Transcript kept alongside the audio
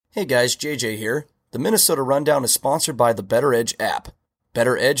Hey guys, JJ here. The Minnesota Rundown is sponsored by the Better Edge app.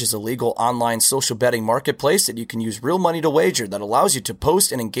 Better Edge is a legal online social betting marketplace that you can use real money to wager that allows you to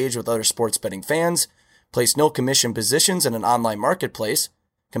post and engage with other sports betting fans, place no commission positions in an online marketplace,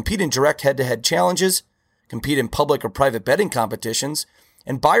 compete in direct head-to-head challenges, compete in public or private betting competitions,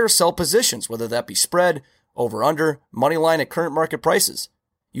 and buy or sell positions, whether that be spread, over-under, money line at current market prices.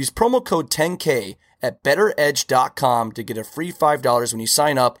 Use promo code 10K at betteredge.com to get a free $5 when you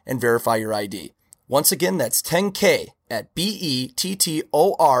sign up and verify your ID. Once again, that's 10K at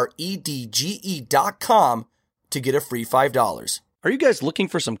betteredge.com to get a free $5. Are you guys looking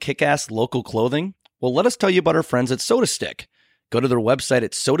for some kick-ass local clothing? Well, let us tell you about our friends at SodaStick. Go to their website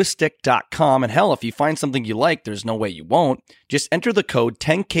at sodastick.com, and hell, if you find something you like, there's no way you won't. Just enter the code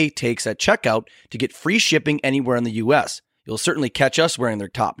 10KTakes at checkout to get free shipping anywhere in the U.S. You'll certainly catch us wearing their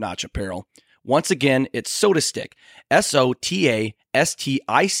top-notch apparel. Once again, it's SodaStick,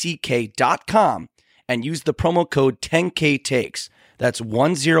 SotaStick.com, and use the promo code 10KTakes. That's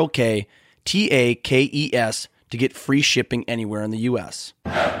 10KTAKES to get free shipping anywhere in the U.S.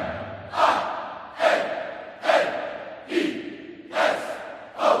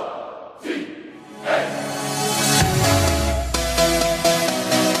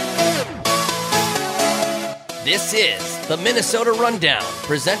 This is the Minnesota Rundown,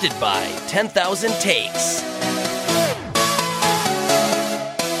 presented by 10,000 Takes.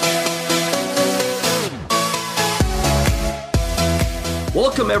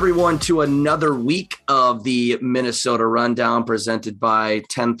 Welcome, everyone, to another week of the Minnesota Rundown, presented by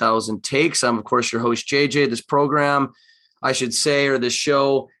 10,000 Takes. I'm, of course, your host, JJ. This program, I should say, or this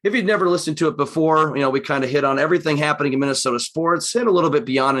show, if you've never listened to it before, we kind of hit on everything happening in Minnesota sports and a little bit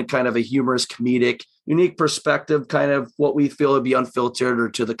beyond in kind of a humorous, comedic, unique perspective, kind of what we feel would be unfiltered or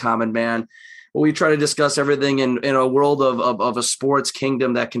to the common man. Well, we try to discuss everything in a world of a sports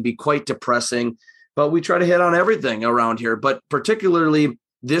kingdom that can be quite depressing, but we try to hit on everything around here. But particularly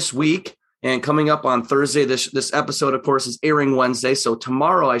this week and coming up on Thursday, this episode, of course, is airing Wednesday. So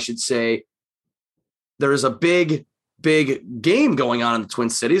tomorrow, I should say, there is a big game going on in the Twin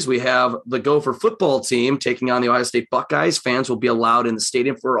Cities. We have the Gopher football team taking on the Ohio State Buckeyes. Fans will be allowed in the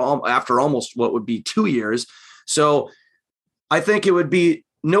stadium after almost what would be 2 years. So I think it would be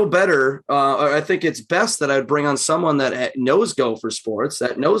no better. I think it's best that I would bring on someone that knows Gopher sports,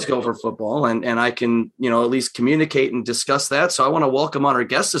 that knows Gopher football, and I can, at least communicate and discuss that. So I want to welcome on our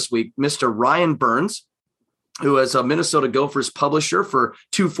guest this week, Mr. Ryan Burns, who is a Minnesota Gophers publisher for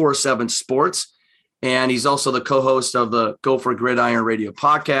 247 Sports. And he's also the co-host of the Gopher Gridiron Radio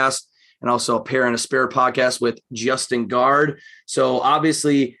podcast and also a Pair and a Spare podcast with Justin Guard. So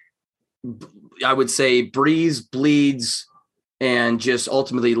obviously, I would say breathes, bleeds, and just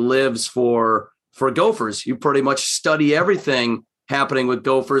ultimately lives for Gophers. You pretty much study everything happening with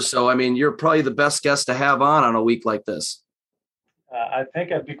Gophers. So, I mean, you're probably the best guest to have on a week like this. I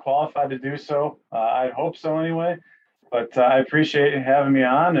think I'd be qualified to do so. I hope so anyway. But I appreciate you having me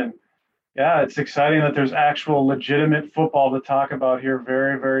on. And yeah, it's exciting that there's actual legitimate football to talk about here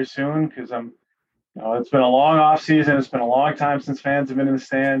very, very soon, because it's been a long off season. It's been a long time since fans have been in the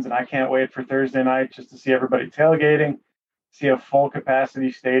stands, and I can't wait for Thursday night just to see everybody tailgating, see a full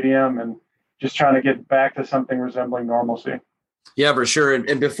capacity stadium, and just trying to get back to something resembling normalcy. Yeah, for sure.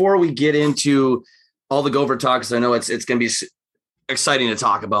 And before we get into all the Gopher talks, I know it's going to be exciting to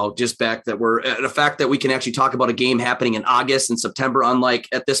talk about, just back that we're the fact that we can actually talk about a game happening in August and September, unlike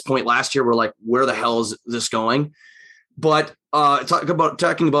at this point last year, we're like, where the hell is this going? But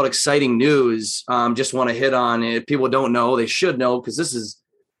talking about exciting news, just want to hit on it. People don't know, they should know, because this is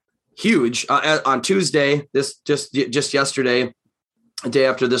huge. On Tuesday, this just yesterday, the day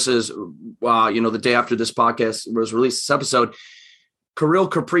after this is, the day after this podcast was released, this episode, Kirill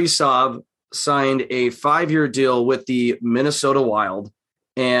Kaprizov signed a 5-year deal with the Minnesota Wild.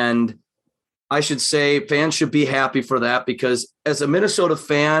 And I should say fans should be happy for that, because as a Minnesota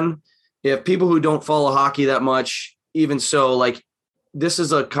fan, if people who don't follow hockey that much, even so, like, this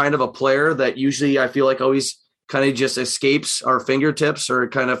is a kind of a player that usually I feel like always kind of just escapes our fingertips, or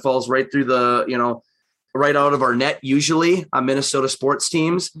kind of falls right through the, right out of our net, usually on Minnesota sports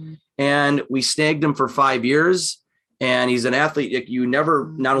teams. Mm-hmm. And we snagged him for 5 years. And he's an athlete you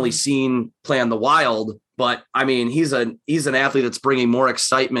never not only seen play on the Wild, but I mean, he's an athlete that's bringing more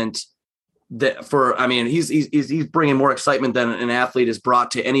excitement he's bringing more excitement than an athlete has brought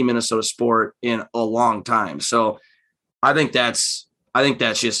to any Minnesota sport in a long time. So I think that's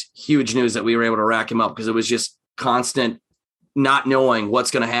just huge news that we were able to rack him up, because it was just constant not knowing what's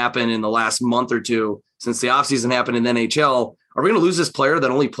going to happen in the last month or two since the offseason happened in the NHL. Are we going to lose this player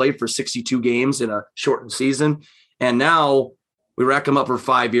that only played for 62 games in a shortened season? And now we rack him up for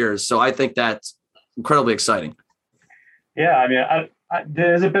 5 years. So I think that's incredibly exciting. Yeah, I mean,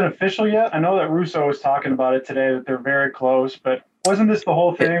 has it been official yet? I know that Russo was talking about it today, that they're very close, but wasn't this the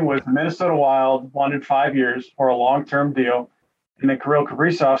whole thing? Was the Minnesota Wild wanted 5 years for a long-term deal, and then Kirill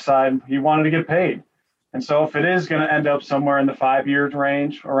Kaprizov's side, he wanted to get paid. And so if it is going to end up somewhere in the 5 years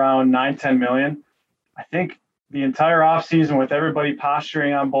range, around 9-10 million, I think the entire offseason with everybody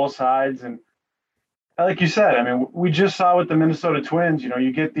posturing on both sides, and like you said, I mean, we just saw with the Minnesota Twins,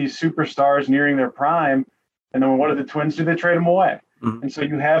 you get these superstars nearing their prime, and then what do the Twins do? They trade them away. Mm-hmm. And so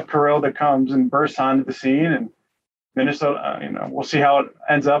you have Kirill that comes and bursts onto the scene, and Minnesota, we'll see how it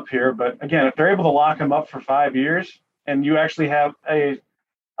ends up here. But again, if they're able to lock him up for 5 years and you actually have a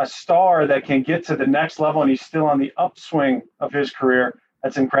star that can get to the next level and he's still on the upswing of his career,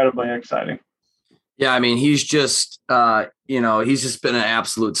 that's incredibly exciting. Yeah, I mean, he's just, he's just been an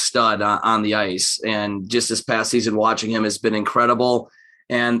absolute stud on the ice. And just this past season, watching him has been incredible.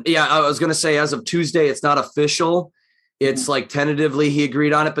 And yeah, I was going to say, as of Tuesday, it's not official. It's like tentatively he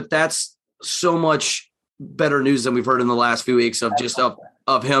agreed on it, but that's so much better news than we've heard in the last few weeks of just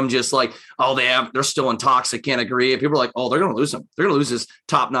of him just like, they're still in talks. They can't agree. And people are like, they're going to lose him. They're going to lose this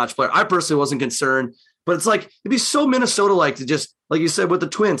top-notch player. I personally wasn't concerned, but it's like, it'd be so Minnesota-like to just, like you said, with the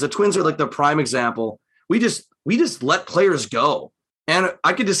Twins are like the prime example. We just let players go. And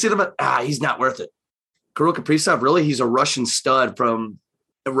I could just see them he's not worth it. Kirill Kaprizov, really, he's a Russian stud from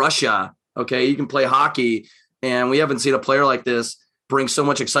Russia. Okay. You can play hockey. And we haven't seen a player like this bring so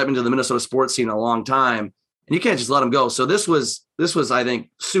much excitement to the Minnesota sports scene in a long time. And you can't just let him go. So this was, I think,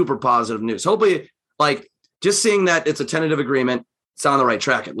 super positive news. Hopefully, like, just seeing that it's a tentative agreement, it's on the right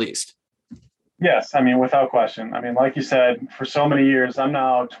track at least. Yes, I mean, without question. I mean, like you said, for so many years, I'm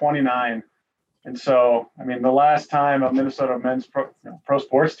now 29. And so, I mean, the last time a Minnesota men's pro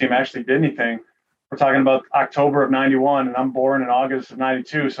sports team actually did anything, we're talking about October of 91, and I'm born in August of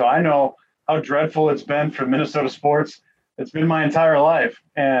 92. So I know how dreadful it's been for Minnesota sports. It's been my entire life.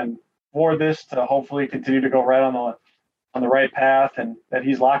 And for this to hopefully continue to go right on the right path, and that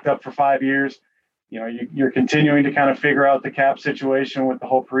he's locked up for 5 years, you're continuing to kind of figure out the cap situation with the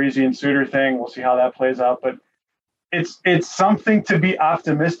whole Parisian Suter thing. We'll see how that plays out, but it's something to be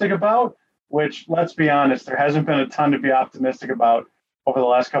optimistic about, which, let's be honest, there hasn't been a ton to be optimistic about over the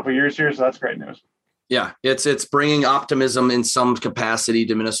last couple of years here. So that's great news. Yeah, it's bringing optimism in some capacity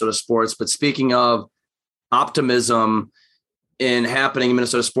to Minnesota sports. But speaking of optimism in happening in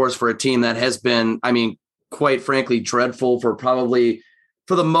Minnesota sports for a team that has been, I mean, quite frankly, dreadful for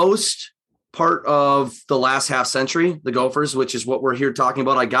the most part of the last half century, the Gophers, which is what we're here talking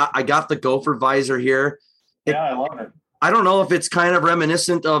about. I got the Gopher visor here. I love it. I don't know if it's kind of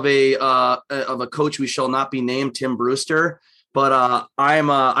reminiscent of a coach we shall not be named, Tim Brewster, but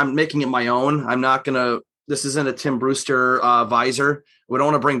I'm making it my own. I'm not gonna. This isn't a Tim Brewster visor. We don't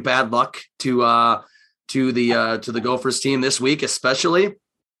want to bring bad luck to the Gophers team this week, especially.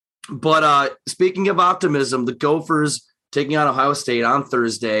 But speaking of optimism, the Gophers taking on Ohio State on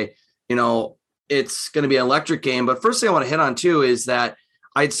Thursday. It's going to be an electric game. But first thing I want to hit on too is that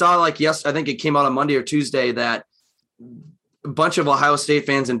I saw I think it came out on Monday or Tuesday that a bunch of Ohio State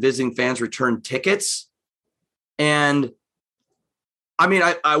fans and visiting fans returned tickets. And I mean,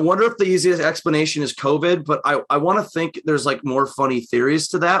 I wonder if the easiest explanation is COVID, but I want to think there's more funny theories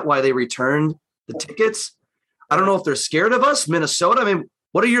to that, why they returned the tickets. I don't know if they're scared of us, Minnesota. I mean,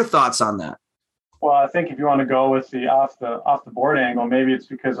 what are your thoughts on that? Well, I think if you want to go with the off the board angle, maybe it's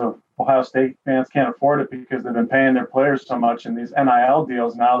because of Ohio State fans can't afford it because they've been paying their players so much in these NIL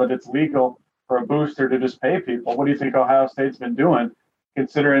deals. Now that it's legal for a booster to just pay people, what do you think Ohio State's been doing?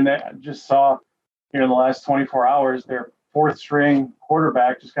 Considering that I just saw here in the last 24 hours, their fourth string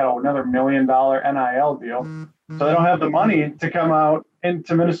quarterback just got another $1 million NIL deal. Mm-hmm. So they don't have the money to come out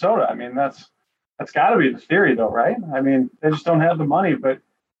into Minnesota. I mean, that's got to be the theory though, right? I mean, they just don't have the money, but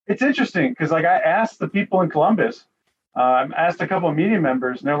it's interesting because I asked the people in Columbus, I asked a couple of media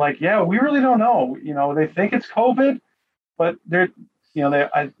members, and they're like, yeah, we really don't know. They think it's COVID, but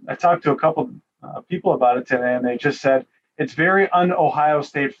I talked to a couple people about it today, and they just said it's very un-Ohio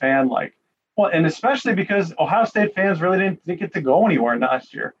State fan-like. Well, and especially because Ohio State fans really didn't get to go anywhere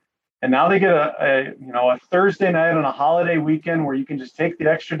last year. And now they get a Thursday night on a holiday weekend where you can just take the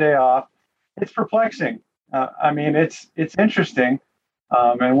extra day off. It's perplexing. I mean, it's interesting.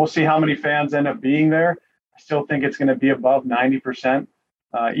 And we'll see how many fans end up being there. I still think it's going to be above 90%,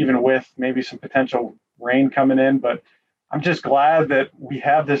 even with maybe some potential rain coming in. But I'm just glad that we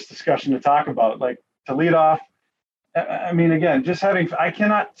have this discussion to talk about. To lead off, I mean, again, I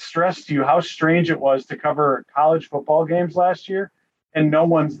cannot stress to you how strange it was to cover college football games last year and no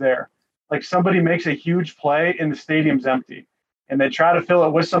one's there. Somebody makes a huge play and the stadium's empty. and they try to fill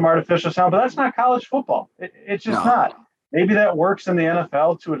it with some artificial sound, but that's not college football. It's just not. Maybe that works in the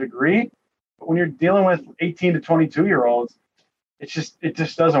NFL to a degree, but when you're dealing with 18 to 22-year-olds, it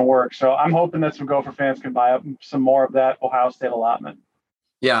just doesn't work. So I'm hoping that some Gopher fans can buy up some more of that Ohio State allotment.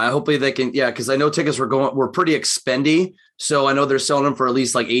 Yeah, hopefully they can. Yeah, because I know tickets were pretty expendy. So I know they're selling them for at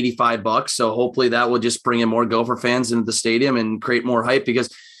least like $85. So hopefully that will just bring in more Gopher fans into the stadium and create more hype.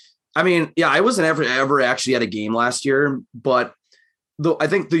 Because, I mean, yeah, I wasn't ever actually at a game last year, but I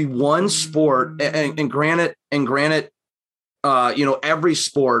think the one sport, and granted, every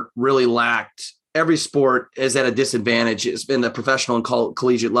sport really lacked. Every sport is at a disadvantage. It's been the professional and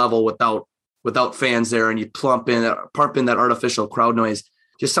collegiate level without fans there, and you pump in that artificial crowd noise.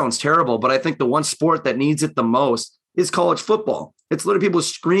 Just sounds terrible. But I think the one sport that needs it the most is college football. It's literally people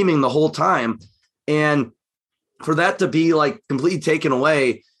screaming the whole time. And for that to be like completely taken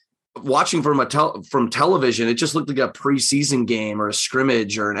away, watching from television, it just looked like a preseason game or a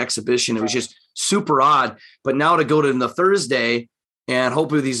scrimmage or an exhibition. It was just super odd. But now to go to the Thursday and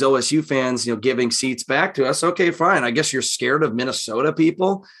hopefully these OSU fans, giving seats back to us. Okay, fine. I guess you're scared of Minnesota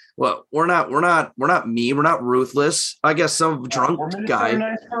people. Well, we're not mean. We're not ruthless. I guess some drunk guy.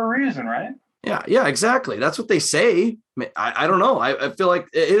 Nice for a reason, right? Yeah, exactly. That's what they say. I don't know. I feel like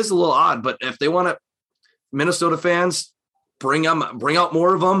it is a little odd, but if they want to, Minnesota fans, bring out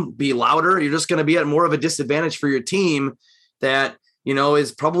more of them, be louder. You're just going to be at more of a disadvantage for your team that,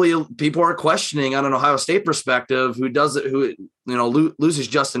 is probably people are questioning on an Ohio State perspective, who loses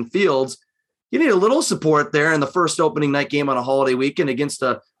Justin Fields. You need a little support there in the first opening night game on a holiday weekend against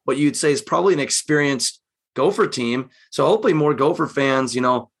what you'd say is probably an experienced Gopher team. So hopefully more Gopher fans,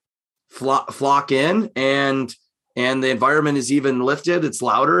 flock in and the environment is even lifted. It's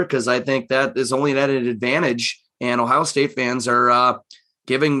louder because I think that is only an added advantage. And Ohio State fans are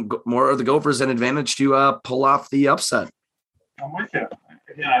giving more of the Gophers an advantage to pull off the upset. I'm with you.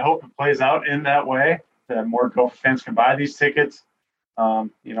 Again, I hope it plays out in that way, that more Gopher fans can buy these tickets.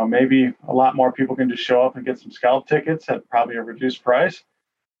 Maybe a lot more people can just show up and get some scalp tickets at probably a reduced price.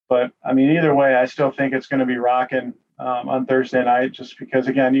 But, I mean, either way, I still think it's going to be rocking on Thursday night just because,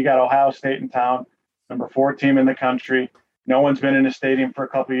 again, you got Ohio State in town, number 4 team in the country. No one's been in a stadium for a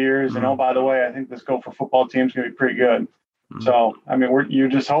couple of years. And, oh, by the way, I think this Gopher football team is going to be pretty good. So, I mean, you're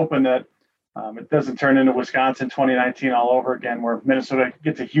just hoping that it doesn't turn into Wisconsin 2019 all over again, where Minnesota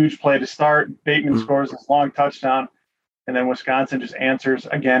gets a huge play to start. Bateman scores this long touchdown, and then Wisconsin just answers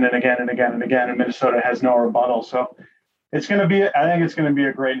again and again and again and again, and Minnesota has no rebuttal. So I think it's going to be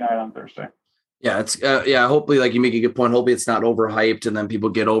a great night on Thursday. Yeah, it's hopefully, like you make a good point. Hopefully it's not overhyped and then people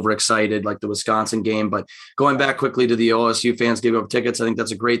get overexcited like the Wisconsin game. But going back quickly to the OSU fans giving up tickets, I think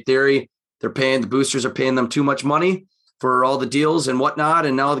that's a great theory. The boosters are paying them too much money for all the deals and whatnot.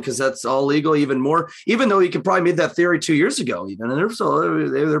 And now, because that's all legal, even more, even though you could probably made that theory 2 years ago, even, and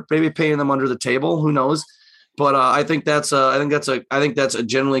they're maybe paying them under the table. Who knows? But I think that's a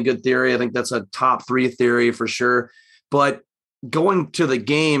generally good theory. I think that's a top 3 theory for sure. But going to the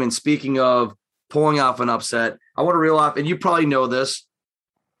game, and speaking of pulling off an upset, I want to reel off, and you probably know this,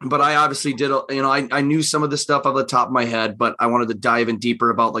 but I obviously did, I knew some of this stuff off the top of my head, but I wanted to dive in deeper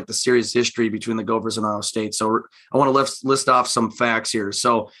about like the series history between the Gophers and Ohio State. So I want to list off some facts here.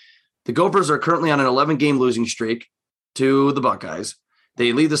 So the Gophers are currently on an 11-game losing streak to the Buckeyes.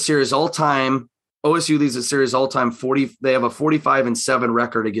 They lead the series all time. OSU leads the series all time 40. They have a 45-7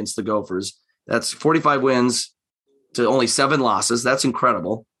 record against the Gophers. That's 45 wins to only 7 losses. That's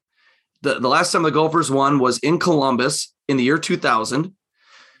incredible. The last time the Gophers won was in Columbus in the year 2000.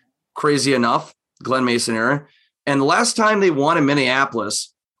 Crazy enough, Glenn Mason era. And the last time they won in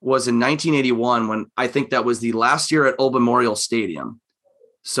Minneapolis was in 1981, when I think that was the last year at Old Memorial Stadium.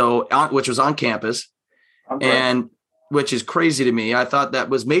 So, which was on campus. Okay. And which is crazy to me. I thought that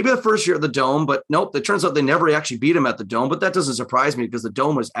was maybe the first year at the Dome, but nope. It turns out they never actually beat them at the Dome, but that doesn't surprise me because the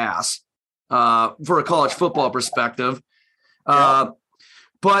Dome was ass for a college football perspective. Yeah.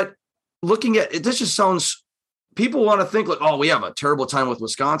 But looking at it, this just sounds, people want to think like, oh, we have a terrible time with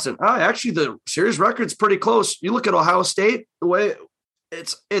Wisconsin. Actually, the series record's pretty close. You look at Ohio State, the way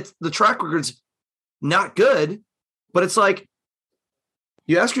it's the track record's not good, but it's like,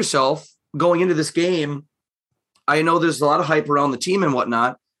 you ask yourself going into this game, I know there's a lot of hype around the team and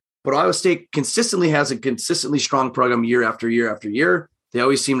whatnot, but Ohio State consistently has a consistently strong program year after year after year. They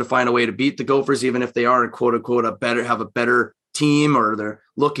always seem to find a way to beat the Gophers, even if they are quote unquote have a better team or they're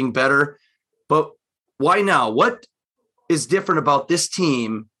looking better. But why now? What is different about this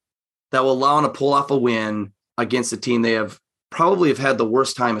team that will allow them to pull off a win against a team they have had the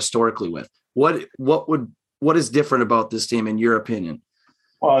worst time historically with? What is different about this team in your opinion?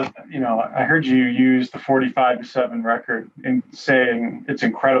 Well, I heard you use the 45-7 record in saying it's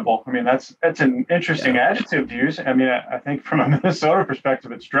incredible. I mean, that's an interesting adjective to use. I mean, I think from a Minnesota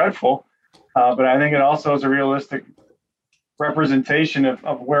perspective, it's dreadful, but I think it also is a realistic representation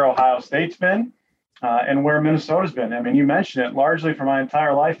of where Ohio State's been and where Minnesota's been. I mean, you mentioned it largely for my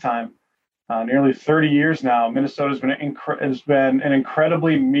entire lifetime, nearly 30 years now. Minnesota's has been an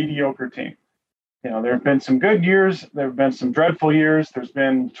incredibly mediocre team. There have been some good years. There have been some dreadful years. There's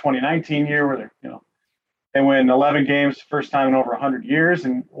been 2019 year where they win 11 games, first time in over 100 years.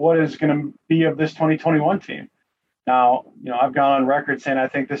 And what is going to be of this 2021 team? Now, I've gone on record saying I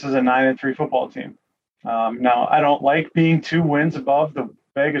think this is a 9-3 football team. Now, I don't like being 2 wins above the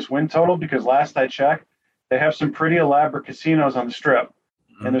Vegas win total because last I checked, they have some pretty elaborate casinos on the Strip.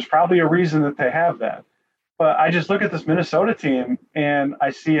 Mm-hmm. And there's probably a reason that they have that. But I just look at this Minnesota team and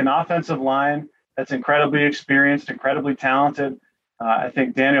I see an offensive line that's incredibly experienced, incredibly talented. I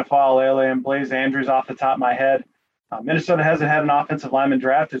think Daniel Faalele and Blaze Andrews off the top of my head. Minnesota hasn't had an offensive lineman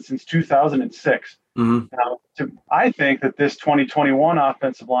drafted since 2006. Mm-hmm. Now, I think that this 2021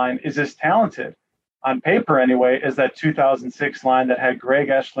 offensive line is as talented, on paper anyway, as that 2006 line that had Greg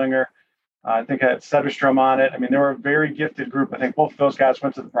Eschlinger. I think had Sederstrom on it. I mean, they were a very gifted group. I think both of those guys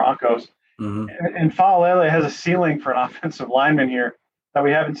went to the Broncos. Mm-hmm. And Faalele has a ceiling for an offensive lineman here that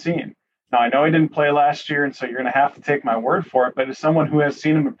we haven't seen. Now, I know he didn't play last year, and so you're going to have to take my word for it. But as someone who has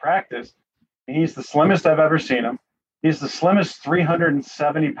seen him in practice, he's the slimmest I've ever seen him. He's the slimmest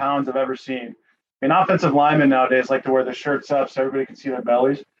 370 pounds I've ever seen. I mean, offensive linemen nowadays like to wear their shirts up so everybody can see their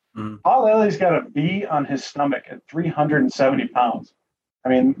bellies. Mm-hmm. Faalele's got a V on his stomach at 370 pounds. I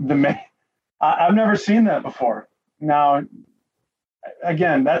mean, I've never seen that before. Now,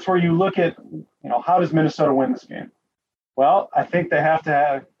 again, that's where you look at, how does Minnesota win this game? Well, I think they have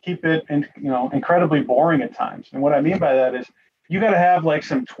to keep it, incredibly boring at times. And what I mean by that is you got to have like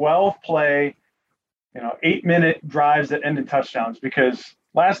some 12-play, 8-minute drives that end in touchdowns because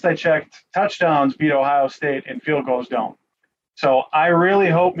last I checked, touchdowns beat Ohio State and field goals don't. So I really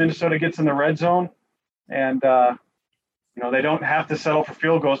hope Minnesota gets in the red zone and, they don't have to settle for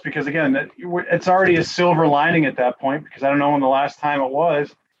field goals because, again, it's already a silver lining at that point because I don't know when the last time it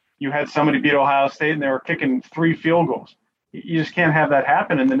was you had somebody beat Ohio State and they were kicking 3 field goals. You just can't have that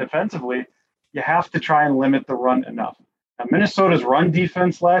happen. And then defensively, you have to try and limit the run enough. Now, Minnesota's run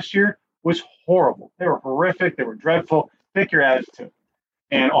defense last year was horrible. They were horrific. They were dreadful. Pick your adjective.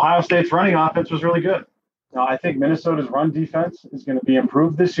 And Ohio State's running offense was really good. Now, I think Minnesota's run defense is going to be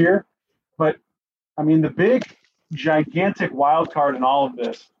improved this year. But, the big, gigantic wild card in all of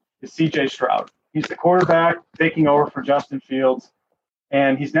this is C.J. Stroud. He's the quarterback taking over for Justin Fields,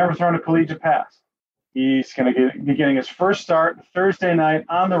 and he's never thrown a collegiate pass. He's going to be getting his first start Thursday night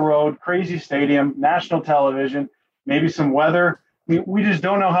on the road, crazy stadium, national television, maybe some weather. We just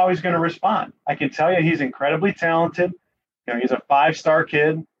don't know how he's going to respond. I can tell you he's incredibly talented. He's a 5-star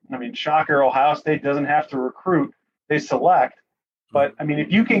kid. Shocker, Ohio State doesn't have to recruit. They select. But,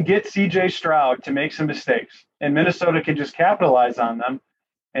 if you can get C.J. Stroud to make some mistakes and Minnesota can just capitalize on them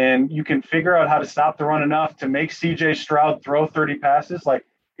and you can figure out how to stop the run enough to make C.J. Stroud throw 30 passes, like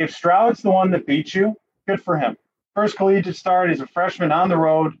if Stroud's the one that beats you, good for him. First collegiate start, he's a freshman on the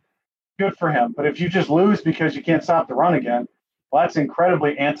road, good for him. But if you just lose because you can't stop the run again, well, that's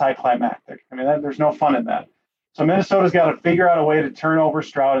incredibly anticlimactic. There's no fun in that. So Minnesota's got to figure out a way to turn over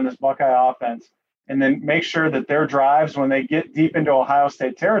Stroud in this Buckeye offense and then make sure that their drives, when they get deep into Ohio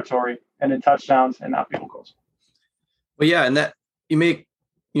State territory, and in touchdowns and not field goals. Well, yeah, and that you make,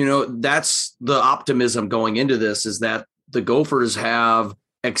 that's the optimism going into this is that the Gophers have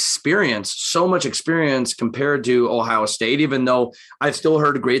so much experience compared to Ohio State, even though I've still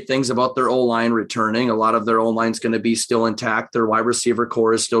heard great things about their O-line returning. A lot of their O-line is going to be still intact. Their wide receiver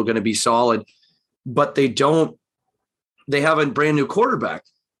core is still going to be solid, but they have a brand new quarterback.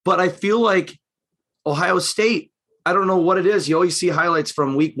 But I feel like Ohio State, I don't know what it is. You always see highlights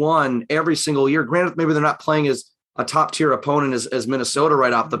from week 1 every single year. Granted, maybe they're not playing as a top tier opponent as Minnesota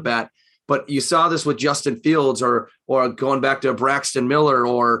right off the bat, but you saw this with Justin Fields or going back to Braxton Miller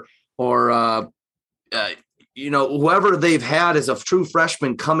or whoever they've had as a true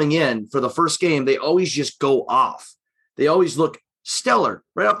freshman coming in for the first game. They always just go off. They always look stellar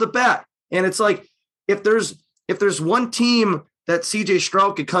right off the bat. And it's like, if there's one team that C.J.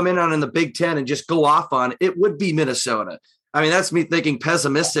 Stroud could come in on in the Big Ten and just go off on, it would be Minnesota. That's me thinking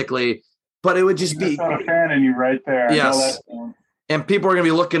pessimistically, but it would just be. I'm a fan in you right there. Yes. And people are going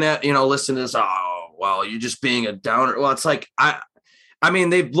to be looking at, listening to this. Oh, well, you're just being a downer. Well, it's like,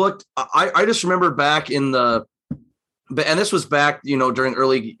 they've looked, I just remember back and this was back, during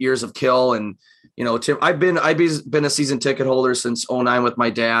early years of Kill and, Tim, I've been a season ticket holder since '09 with my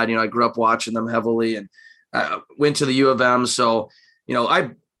dad. I grew up watching them heavily and went to the U of M. So,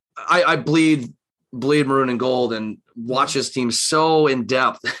 I bleed maroon and gold and watch this team so in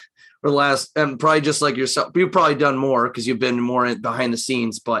depth for the last, and probably just like yourself, you've probably done more because you've been more behind the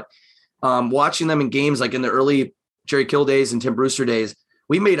scenes, but watching them in games like in the early Jerry Kill days and Tim Brewster days,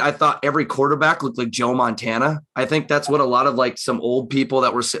 I thought every quarterback looked like Joe Montana. I think that's what a lot of like some old people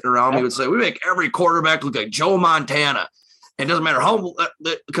that were sitting around me would say. We make every quarterback look like Joe Montana. It doesn't matter how,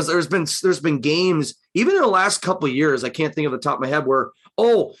 because there's been games, even in the last couple of years, I can't think of the top of my head where,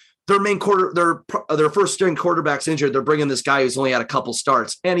 their first string quarterback's injured. They're bringing this guy who's only had a couple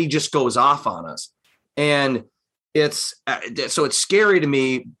starts and he just goes off on us. And it's scary to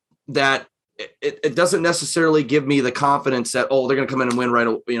me that it doesn't necessarily give me the confidence that, they're going to come in and win right.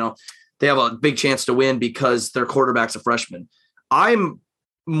 They have a big chance to win because their quarterback's a freshman. I'm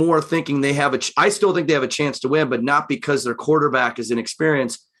more thinking I still think they have a chance to win, but not because their quarterback is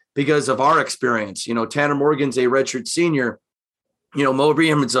inexperienced, because of our experience. Tanner Morgan's a redshirt senior. Mo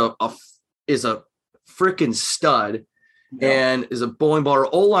Bream is a freaking stud and is a bowling ball.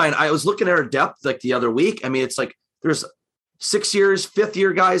 O-line, I was looking at our depth like the other week. I mean, it's like there's 6 years, 5th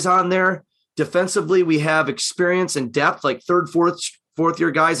year guys on there. Defensively, we have experience and depth, like 3rd, 4th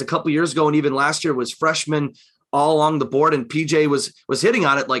year guys a couple years ago, and even last year was freshmen all along the board. And PJ was hitting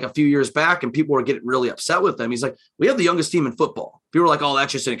on it like a few years back, and people were getting really upset with them. He's like, we have the youngest team in football. People were like, oh,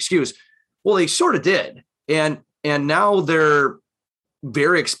 that's just an excuse. Well, they sort of did, and now they're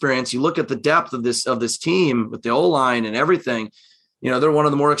very experienced. You look at the depth of this team with the O-line and everything. They're one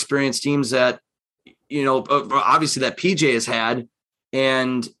of the more experienced teams that obviously that PJ has had,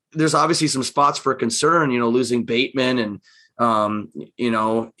 and there's obviously some spots for concern, losing Bateman and,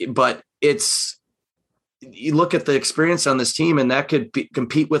 but you look at the experience on this team and that could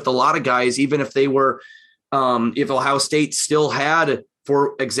compete with a lot of guys, even if they were, if Ohio State still had,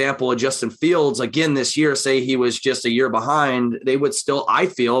 for example, a Justin Fields again this year, say he was just a year behind, they would still, I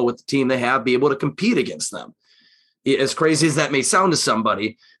feel, with the team they have, be able to compete against them. As crazy as that may sound to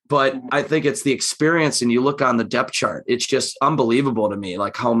somebody, but I think it's the experience. And you look on the depth chart, it's just unbelievable to me,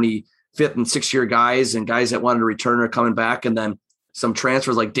 like how many 5th and 6th year guys and guys that wanted to return are coming back. And then some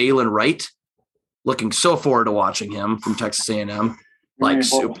transfers like Dalen Wright, looking so forward to watching him from Texas A&M, like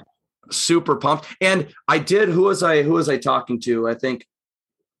super pumped. And who was I talking to? I think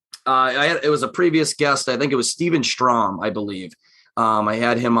it was a previous guest. I think it was Steven Strom, I believe. I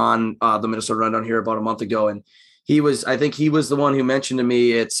had him on the Minnesota Rundown here about a month ago, and I think he was the one who mentioned to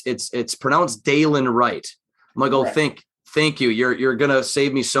me it's pronounced Dalen Wright. I'm like, thank you. You're gonna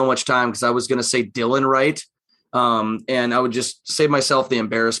save me so much time, because I was gonna say Dylan Wright, and I would just save myself the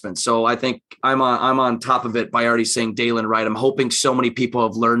embarrassment. So I think I'm on top of it by already saying Dalen Wright. I'm hoping so many people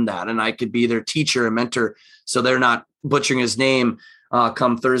have learned that, and I could be their teacher and mentor, so they're not butchering his name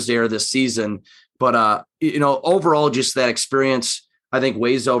come Thursday or this season. But overall, just that experience, I think,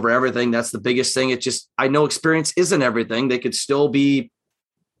 weighs over everything. That's the biggest thing. I know experience isn't everything. They could still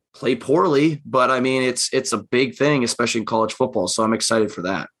play poorly, but I mean, it's a big thing, especially in college football. So I'm excited for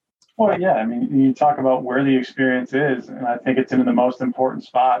that. Well, yeah. I mean, you talk about where the experience is, and I think it's in the most important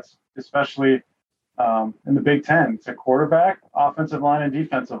spots, especially in the Big Ten. It's a quarterback, offensive line, and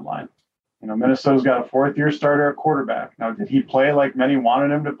defensive line. Minnesota's got a 4th year starter at quarterback. Now, did he play like many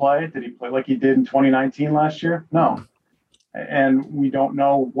wanted him to play? Did he play like he did in 2019 last year? No. And we don't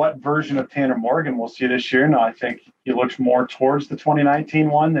know what version of Tanner Morgan we'll see this year. Now, I think he looks more towards the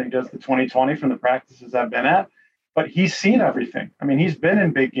 2019 one than he does the 2020 from the practices I've been at. But he's seen everything. I mean, he's been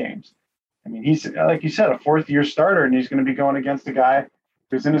in big games. I mean, he's, like you said, a 4th year starter, and he's going to be going against a guy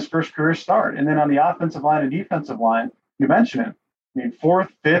who's in his first career start. And then on the offensive line and defensive line, you mentioned it. I mean, 4th,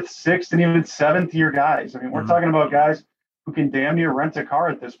 5th, 6th, and even 7th year guys. I mean, we're talking about guys who can damn near rent a car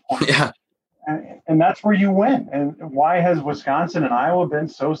at this point. Yeah. And that's where you win. And why has Wisconsin and Iowa been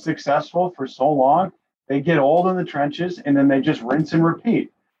so successful for so long? They get old in the trenches, and then they just rinse and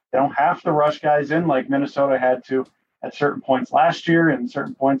repeat. They don't have to rush guys in like Minnesota had to at certain points last year and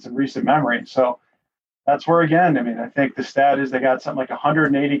certain points in recent memory. So that's where, again, I mean, I think the stat is they got something like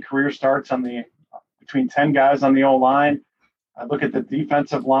 180 career starts between 10 guys on the O-line. I look at the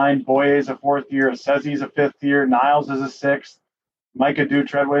defensive line. Boye is a 4th year. Assesi's a 5th year. Niles is a 6th. Micah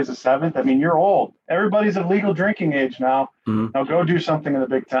Treadway is a 7th. I mean, you're old. Everybody's of legal drinking age now. Mm-hmm. Now go do something in the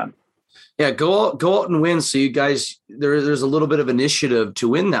Big Ten. Yeah, go out and win. So you guys, there's a little bit of initiative to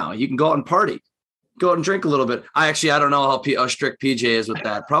win now. You can go out and party. Go out and drink a little bit. I don't know how strict PJ is with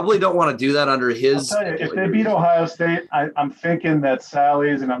that. Probably don't want to do that under his. I'll tell you, if they beat Ohio State, I'm thinking that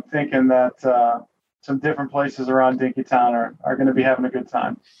Sally's, and I'm thinking that some different places around Dinkytown are going to be having a good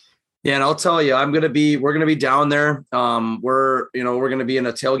time. Yeah, and I'll tell you, we're gonna be down there. We're gonna be in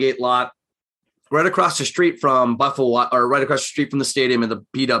a tailgate lot right across the street from Buffalo, or right across the street from the stadium in the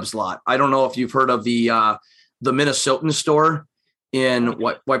B-Dubs lot. I don't know if you've heard of the Minnesotan store in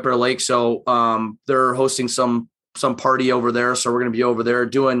White Bear Lake. So they're hosting some party over there. So we're going to be over there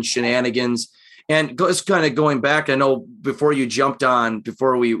doing shenanigans. And it's kind of going back. I know before you jumped on,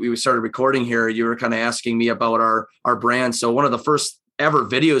 before we started recording here, you were kind of asking me about our brand. So one of the first ever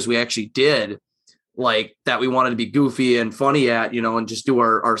videos we actually did, like that we wanted to be goofy and funny at, and just do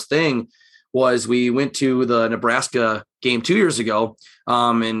our thing, was we went to the Nebraska game 2 years ago.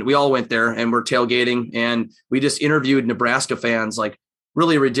 And we all went there and we're tailgating, and we just interviewed Nebraska fans, like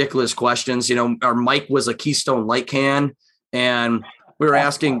really ridiculous questions. Our mic was a Keystone Light can, and we were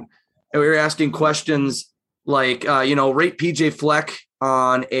asking questions like, rate PJ Fleck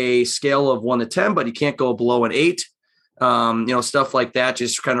on a scale of 1 to 10, but he can't go below an 8. Stuff like that,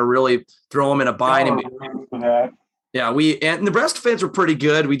 just kind of really throw him in a bind. Yeah, and Nebraska fans were pretty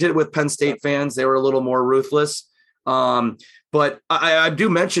good. We did it with Penn State fans. They were a little more ruthless. But I do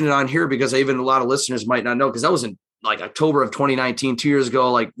mention it on here because even a lot of listeners might not know, because that was in like October of 2019, 2 years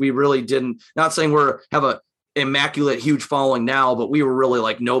ago. Like, we really didn't, not saying have a immaculate, huge following now, but we were really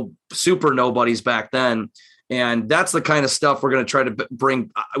like super nobodies back then. And that's the kind of stuff we're going to try to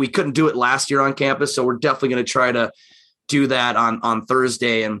bring. We couldn't do it last year on campus, so we're definitely going to try to do that on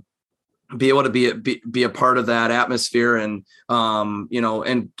Thursday and be able to be a part of that atmosphere, and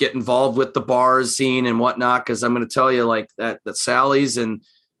and get involved with the bars scene and whatnot. Because I'm going to tell you, like, that Sally's and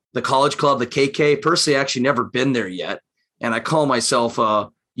the College Club, the KK, personally, actually never been there yet, and I call myself a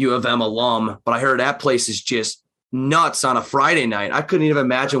U of M alum, but I heard that place is just nuts on a Friday night. I couldn't even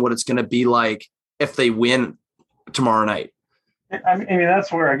imagine what it's going to be like if they win tomorrow night. I mean,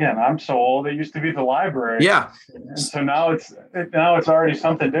 that's where, again, I'm so old. It used to be the library. Yeah. And so now it's already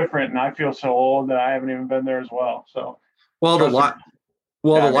something different, and I feel so old that I haven't even been there as well. So,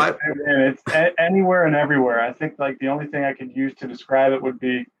 it's anywhere and everywhere. I think, like, the only thing I could use to describe it would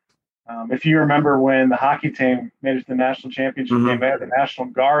be, if you remember when the hockey team made it to the national championship game, they had the National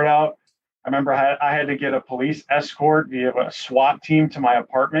Guard out. I remember I had to get a police escort via a SWAT team to my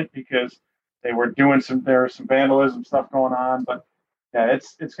apartment because they were doing there was some vandalism stuff going on. But yeah,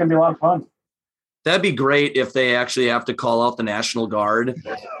 it's going to be a lot of fun. That'd be great if they actually have to call out the National Guard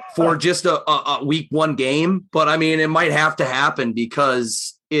for just a week 1 game. But I mean, it might have to happen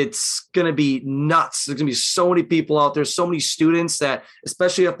because it's going to be nuts. There's going to be so many people out there, so many students that,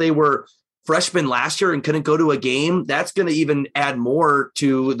 especially if they were freshmen last year and couldn't go to a game, that's going to even add more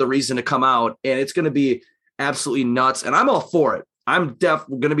to the reason to come out. And it's going to be absolutely nuts. And I'm all for it. I'm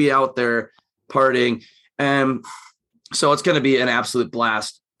definitely going to be out there partying. And so it's going to be an absolute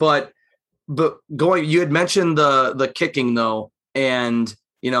blast. But you had mentioned the kicking though, and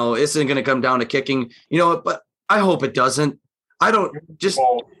it isn't going to come down to kicking, but I hope it doesn't. I don't just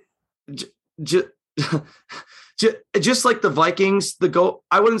like the Vikings,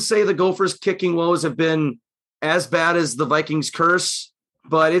 I wouldn't say the Gophers kicking woes have been as bad as the Vikings curse,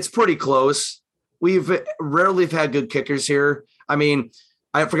 but it's pretty close. We've rarely had good kickers here. I mean,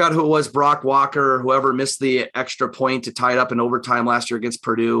 I forgot who it was, Brock Walker, or whoever missed the extra point to tie it up in overtime last year against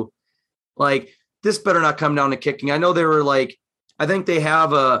Purdue. Like, this better not come down to kicking. I know they were like, I think they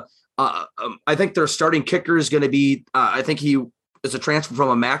have I think their starting kicker is going to be, I think he is a transfer from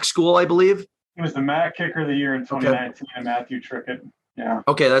a MAC school, I believe. He was the MAC kicker of the year in 2019, and Matthew Trickett. Yeah.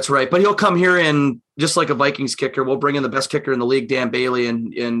 Okay, that's right. But he'll come here and, just like a Vikings kicker, we'll bring in the best kicker in the league, Dan Bailey,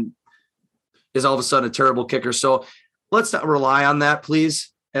 and is all of a sudden a terrible kicker. So let's not rely on that,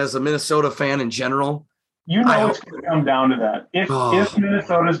 please, as a Minnesota fan in general. It's going to come down to that. If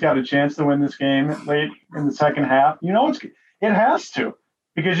Minnesota's got a chance to win this game late in the second half, it has to,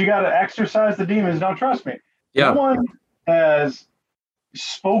 because you got to exercise the demons. Now, trust me, no one has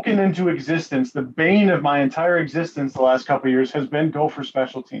spoken into existence. The bane of my entire existence the last couple of years has been Gopher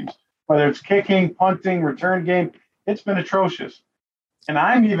special teams. Whether it's kicking, punting, return game, it's been atrocious. And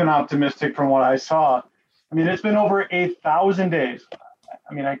I'm even optimistic from what I saw. I mean, it's been over 1,000 days.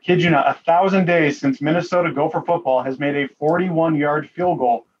 I mean, I kid you not, 1,000 days since Minnesota Gopher football has made a 41-yard field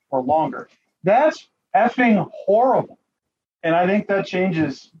goal or longer. That's effing horrible. And I think that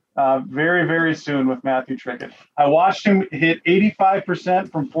changes very, very soon with Matthew Trickett. I watched him hit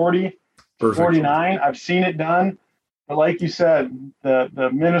 85% from 40 to 49. I've seen it done. But like you said, the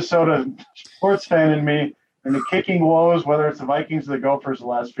Minnesota sports fan in me and the kicking woes, whether it's the Vikings or the Gophers the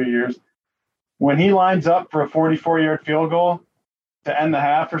last few years, when he lines up for a 44-yard field goal to end the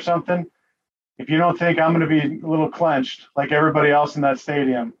half or something, if you don't think I'm going to be a little clenched like everybody else in that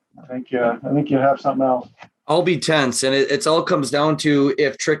stadium, I think you have something else. I'll be tense. And it's all comes down to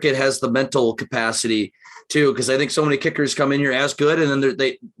if Trickett has the mental capacity too, because I think so many kickers come in here as good, and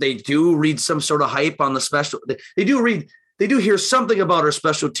then they do read some sort of hype on the special. They do hear something about our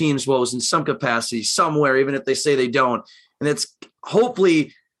special teams woes in some capacity somewhere, even if they say they don't. And it's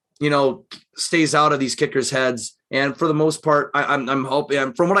hopefully, stays out of these kickers' heads. And for the most part, I'm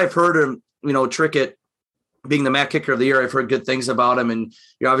hoping, from what I've heard, Trickett being the MAC kicker of the year, I've heard good things about him, and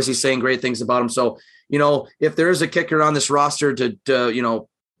you're obviously saying great things about him. So, if there is a kicker on this roster to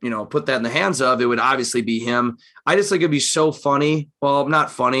put that in the hands of, it would obviously be him. I just think it'd be so funny. Well,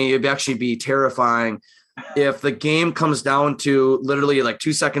 not funny. It'd actually be terrifying if the game comes down to literally like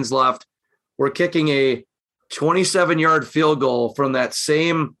 2 seconds left. We're kicking a 27-yard field goal from that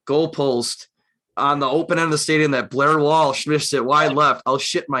same goalpost on the open end of the stadium that Blair Walsh missed it wide left. I'll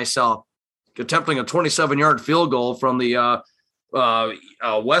shit myself. Attempting a 27-yard field goal from the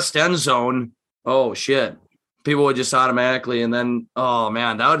west end zone. Oh, shit. People would just automatically, and then, oh,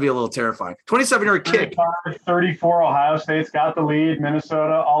 man, that would be a little terrifying. 27-yard kick. 34, Ohio State's got the lead.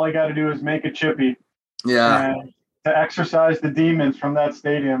 Minnesota, all they got to do is make a chippy. Yeah. And to exercise the demons from that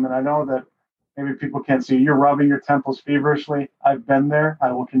stadium. And I know that maybe people can't see. You're rubbing your temples feverishly. I've been there.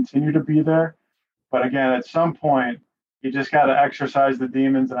 I will continue to be there. But again, at some point, you just got to exercise the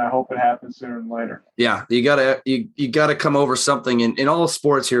demons, and I hope it happens sooner than later. Yeah, you gotta come over something in all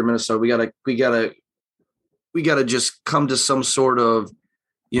sports here in Minnesota. We gotta just come to some sort of,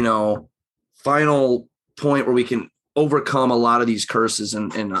 final point where we can overcome a lot of these curses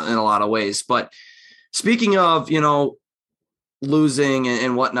in a lot of ways. But speaking of, losing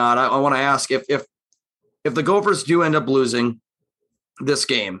and whatnot, I want to ask if the Gophers do end up losing this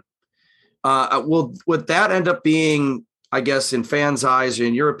game, would that end up being, I guess, in fans' eyes or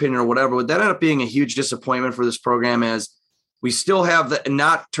in your opinion or whatever, would that end up being a huge disappointment for this program, as we still have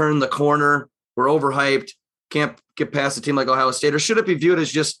not turned the corner? We're overhyped, can't get past a team like Ohio State, or should it be viewed as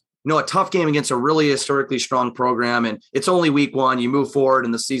just, a tough game against a really historically strong program, and it's only week one, you move forward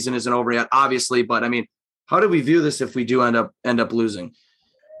and the season isn't over yet, obviously, but I mean, how do we view this if we do end up losing?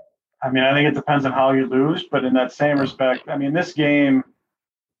 I mean, I think it depends on how you lose, but in that same respect, I mean, this game,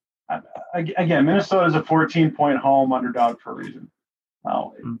 again, Minnesota is a 14-point home underdog for a reason.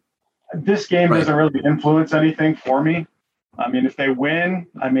 Now, this game doesn't really influence anything for me. I mean, if they win,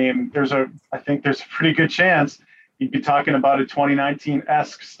 I think there's a pretty good chance you'd be talking about a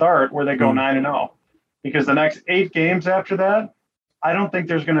 2019-esque start where they go 9-0. Because the next 8 games after that, I don't think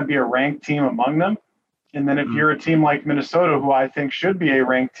there's going to be a ranked team among them. And then if you're a team like Minnesota, who I think should be a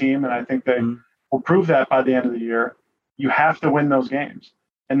ranked team, and I think they will prove that by the end of the year, you have to win those games.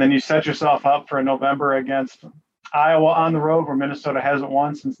 And then you set yourself up for a November against Iowa on the road, where Minnesota hasn't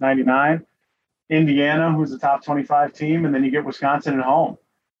won since '99, Indiana, who's a top 25 team, and then you get Wisconsin at home.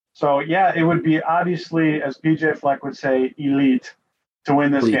 So, yeah, it would be obviously, as PJ Fleck would say, elite to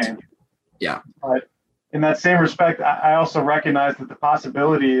win this game. Yeah. But in that same respect, I also recognize that the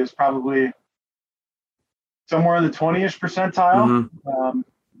possibility is probably somewhere in the 20-ish percentile.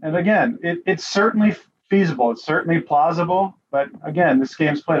 And again, it's certainly feasible. It's certainly plausible. But again, this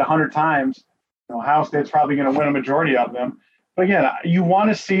game's played 100 times. Ohio State's probably going to win a majority of them. But again, you want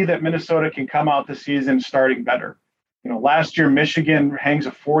to see that Minnesota can come out the season starting better. Last year, Michigan hangs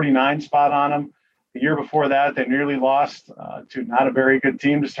a 49 spot on them. The year before that, they nearly lost to not a very good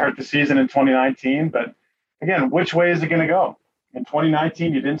team to start the season in 2019. But again, which way is it going to go? In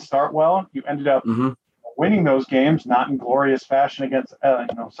 2019, you didn't start well. You ended up winning those games, not in glorious fashion against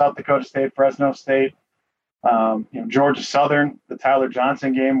South Dakota State, Fresno State, Georgia Southern, the Tyler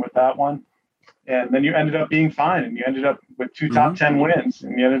Johnson game with that one. And then you ended up being fine, and you ended up with 2 top 10 wins,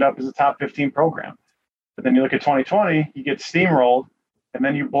 and you ended up as a top 15 program. But then you look at 2020, you get steamrolled, and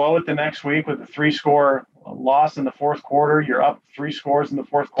then you blow it the next week with a 3-score loss in the fourth quarter. You're up 3 scores in the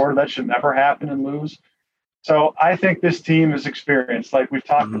fourth quarter. That should never happen and lose. So I think this team is experienced, like we've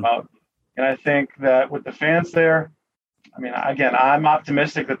talked about. And I think that with the fans there, I mean, again, I'm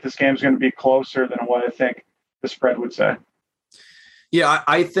optimistic that this game's going to be closer than what I think the spread would say. Yeah,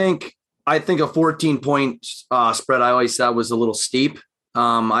 I think a 14-point spread, I always thought, was a little steep.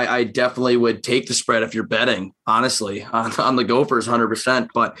 I definitely would take the spread if you're betting, honestly, on the Gophers 100%.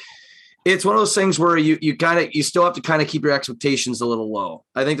 But it's one of those things where you still have to kind of keep your expectations a little low.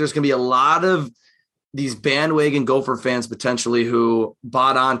 I think there's going to be a lot of these bandwagon Gopher fans potentially who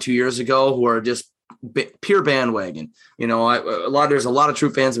bought on 2 years ago, who are just pure bandwagon. There's a lot of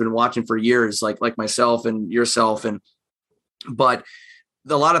true fans have been watching for years, like myself and yourself. But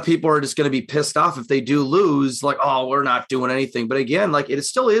a lot of people are just going to be pissed off if they do lose, like, oh, we're not doing anything. But again, like it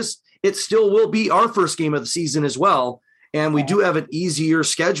still will be our first game of the season as well. And we do have an easier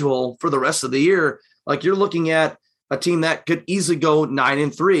schedule for the rest of the year. Like you're looking at a team that could easily go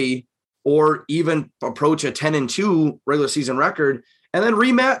 9-3 or even approach a 10-2 regular season record and then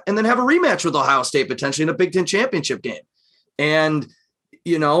have a rematch with Ohio State potentially in a Big Ten championship game. And,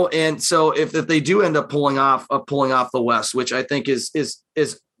 and so if they do end up pulling off the West, which I think is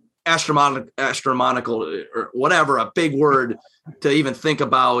astronomical or whatever, a big word to even thinking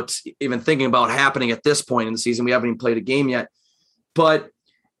about happening at this point in the season. We haven't even played a game yet, but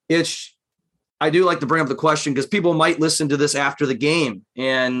I do like to bring up the question because people might listen to this after the game.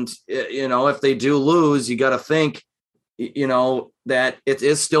 And, if they do lose, you got to think, that it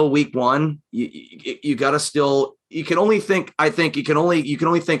is still week one. You got to still, you can only think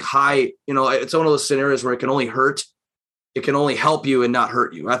high, it's one of those scenarios where it can only hurt. It can only help you and not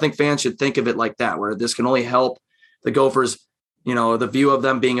hurt you. I think fans should think of it like that, where this can only help the Gophers. The view of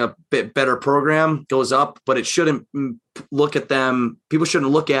them being a bit better program goes up, but it shouldn't look at them. People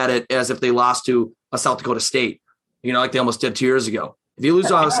shouldn't look at it as if they lost to a South Dakota State, like they almost did 2 years ago. If you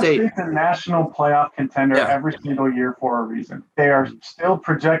lose Ohio State, it's a national playoff contender every single year for a reason. They are still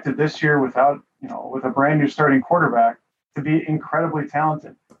projected this year with a brand new starting quarterback to be incredibly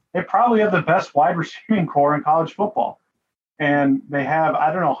talented. They probably have the best wide receiving core in college football. And they have,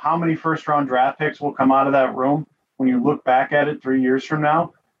 I don't know how many first-round draft picks will come out of that room when you look back at it 3 years from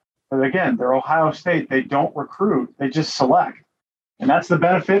now. But again, they're Ohio State. They don't recruit. They just select. And that's the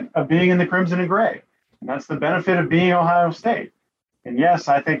benefit of being in the crimson and gray. And that's the benefit of being Ohio State. And yes,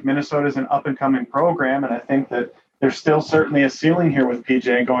 I think Minnesota is an up-and-coming program, and I think that there's still certainly a ceiling here with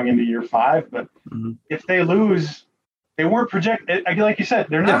PJ going into year 5. But if they lose, they weren't projected. Like you said,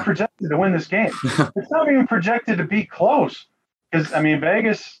 they're not projected to win this game. It's not even projected to be close. Because,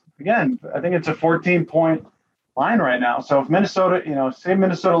 Vegas, again, I think it's a 14-point line right now. So if Minnesota, say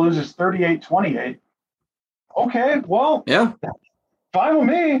Minnesota loses 38-28, okay, well, fine with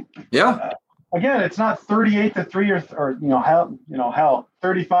me. Yeah. Again, it's not 38-3 or hell,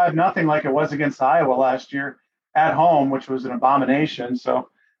 35-0 like it was against Iowa last year at home, which was an abomination. So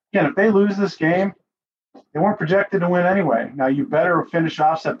again, if they lose this game, they weren't projected to win anyway. Now you better finish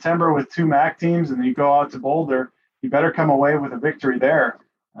off September with 2 MAC teams, and then you go out to Boulder. You better come away with a victory there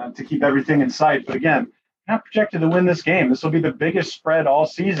to keep everything in sight. But again, not projected to win this game. This will be the biggest spread all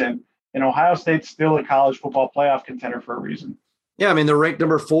season, and Ohio State's still a college football playoff contender for a reason. Yeah, they're ranked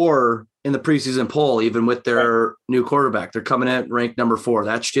number 4 in the preseason poll, even with their new quarterback. They're coming in ranked number 4.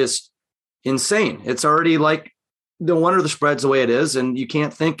 That's just insane. It's already like no wonder the spread's the way it is, and you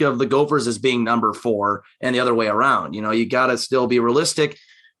can't think of the Gophers as being number 4 and the other way around. You got to still be realistic.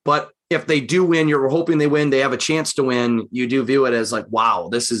 But if they do win, you're hoping they win, they have a chance to win. You do view it as like, wow,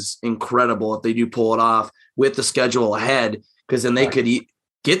 this is incredible if they do pull it off with the schedule ahead, because then they could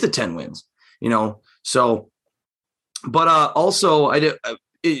get the 10 wins, So, but also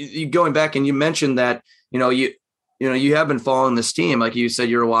going back and you mentioned that, you have been following this team. Like you said,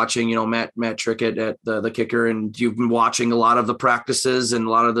 you're watching, Matt Trickett at the kicker, and you've been watching a lot of the practices and a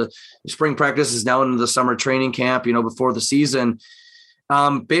lot of the spring practices now into the summer training camp, before the season.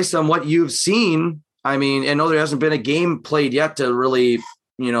 Based on what you've seen, I know there hasn't been a game played yet to really,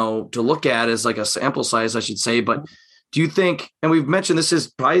 to look at as like a sample size, I should say. But do you think, and we've mentioned this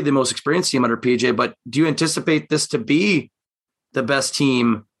is probably the most experienced team under PJ, but do you anticipate this to be the best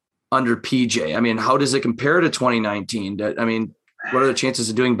team under PJ? How does it compare to 2019? What are the chances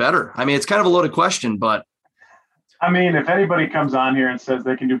of doing better? It's kind of a loaded question, but. If anybody comes on here and says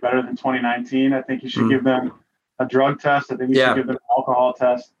they can do better than 2019, I think you should give them a drug test. I think you should give them an alcohol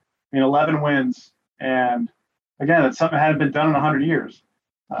test. 11 wins. And again, it's something that hadn't been done in 100 years.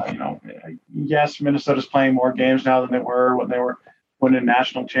 Yes, Minnesota's playing more games now than they were when they were winning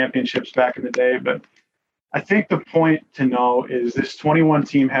national championships back in the day. But I think the point to know is this 21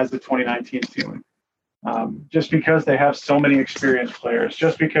 team has the 2019 ceiling. Just because they have so many experienced players,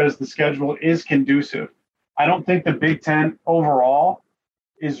 just because the schedule is conducive. I don't think the Big Ten overall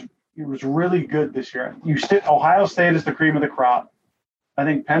was really good this year. Ohio State is the cream of the crop. I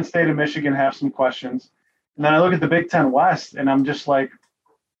think Penn State and Michigan have some questions. And then I look at the Big Ten West, and I'm just like,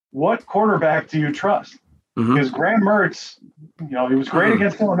 what quarterback do you trust? Because Graham Mertz, he was great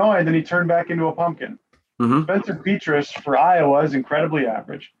against Illinois, then he turned back into a pumpkin. Spencer Petras for Iowa is incredibly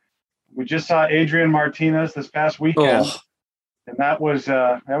average. We just saw Adrian Martinez this past weekend, and that was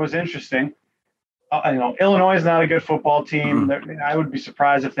interesting. Illinois is not a good football team. I would be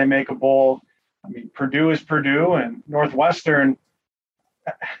surprised if they make a bowl. Purdue is Purdue, and Northwestern.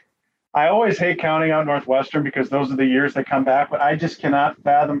 I always hate counting out Northwestern because those are the years they come back, but I just cannot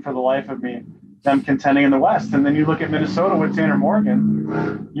fathom for the life of me them contending in the West. And then you look at Minnesota with Tanner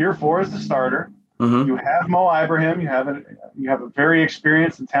Morgan. Year 4 is the starter. You have Mo Ibrahim. You have a very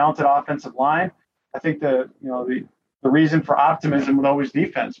experienced and talented offensive line. I think the reason for optimism with always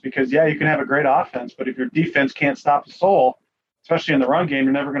defense, because you can have a great offense, but if your defense can't stop the soul, especially in the run game,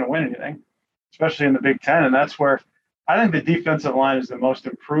 you're never going to win anything, especially in the Big Ten. And that's where I think the defensive line is the most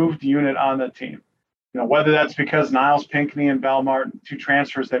improved unit on the team. Whether that's because Niles Pinckney and Belmar, 2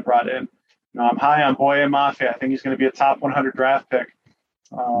 transfers they brought in. I'm high on Boye Mafe. I think he's going to be a top 100 draft pick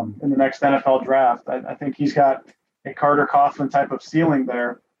in the next NFL draft. I think he's got a Carter Coughlin type of ceiling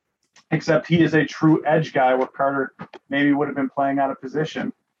there, except he is a true edge guy where Carter maybe would have been playing out of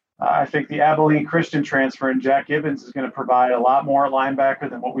position. I think the Abilene Christian transfer and Jack Gibbons is going to provide a lot more linebacker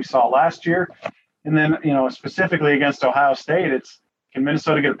than what we saw last year. And then, specifically against Ohio State, can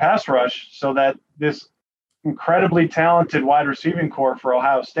Minnesota get a pass rush so that this incredibly talented wide receiving core for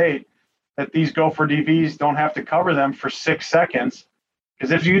Ohio State, that these Gopher DBs don't have to cover them for 6 seconds.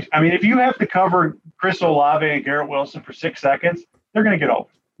 Because if you have to cover Chris Olave and Garrett Wilson for 6 seconds, they're going to get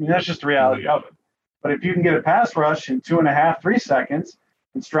open. That's just the reality of it. But if you can get a pass rush in 2.5, 3 seconds,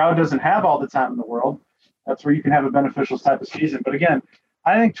 and Stroud doesn't have all the time in the world, that's where you can have a beneficial type of season. But again,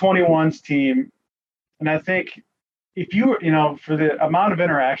 I think 21's team, and I think if for the amount of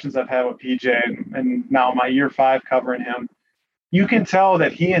interactions I've had with PJ and now my year 5 covering him, you can tell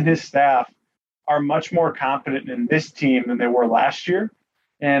that he and his staff are much more confident in this team than they were last year.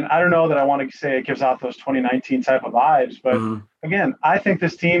 And I don't know that I want to say it gives out those 2019 type of vibes, but again, I think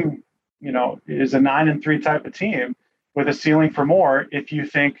this team, is a 9-3 type of team with a ceiling for more. If you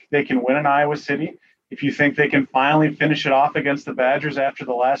think they can win in Iowa City, if you think they can finally finish it off against the Badgers after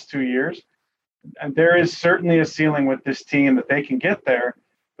the last 2 years, and there is certainly a ceiling with this team that they can get there,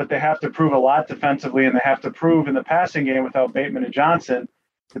 but they have to prove a lot defensively, and they have to prove in the passing game without Bateman and Johnson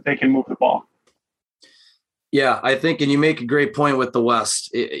that they can move the ball. Yeah, I think, and you make a great point with the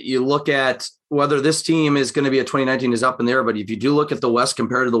West. You look at whether this team is going to be a 2019 is up in there, but if you do look at the West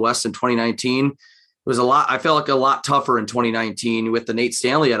compared to the West in 2019, it was I felt like a lot tougher in 2019 with the Nate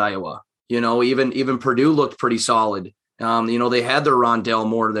Stanley at Iowa. Even Purdue looked pretty solid. They had their Rondale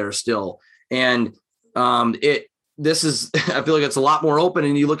Moore there still. And this is, I feel like it's a lot more open,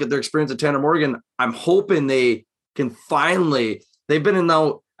 and you look at their experience at Tanner Morgan. I'm hoping they can finally, they've been in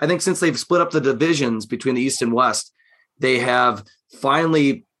now, I think since they've split up the divisions between the East and West, they have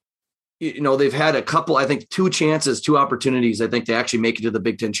finally, they've had a couple, I think 2 opportunities, I think, to actually make it to the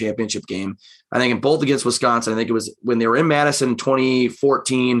Big Ten championship game. I think in both against Wisconsin. I think it was when they were in Madison in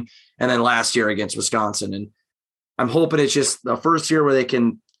 2014 and then last year against Wisconsin. And I'm hoping it's just the first year where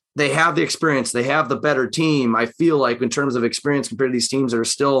they have the experience, they have the better team. I feel like in terms of experience compared to these teams that are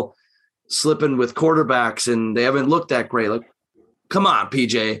still slipping with quarterbacks and they haven't looked that great. Like, come on,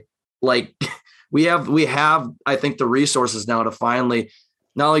 PJ. Like we have, I think, the resources now to finally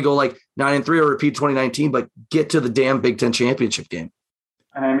not only go like 9-3 or repeat 2019, but get to the damn Big Ten championship game.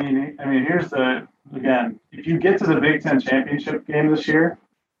 And I mean, here's again, if you get to the Big Ten championship game this year,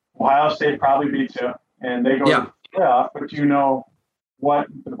 Ohio State probably beats you and they go to the playoff, but what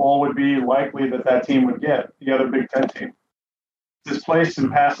the bowl would be likely that team would get, the other Big Ten team. This place in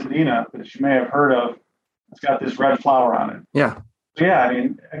Pasadena that you may have heard of, it's got this red flower on it. Yeah. So yeah, I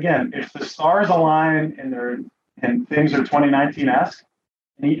mean, again, if the stars align and things are 2019-esque,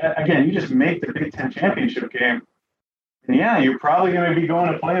 and you just make the Big Ten championship game, and you're probably going to be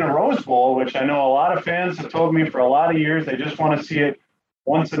going to play in a Rose Bowl, which I know a lot of fans have told me for a lot of years they just want to see it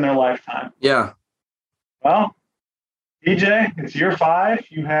once in their lifetime. Yeah. Well, DJ, it's year 5.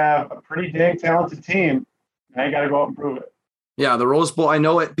 You have a pretty dang talented team. Now you got to go out and prove it. Yeah, the Rose Bowl, I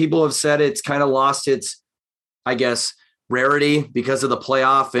know it. People have said it's kind of lost its, I guess, rarity because of the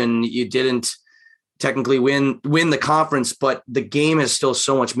playoff, and you didn't technically win the conference, but the game has still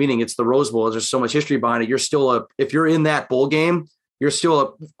so much meaning. It's the Rose Bowl. There's so much history behind it. You're still if you're in that bowl game, you're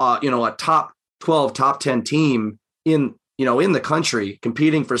still a top 12, top 10 team in the country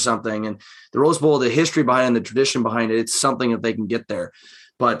competing for something. And the Rose Bowl, the history behind it and the tradition behind it, it's something that they can get there.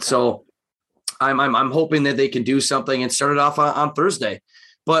 But so I'm hoping that they can do something and start it off on Thursday.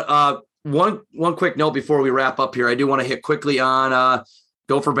 But one quick note before we wrap up here, I do want to hit quickly on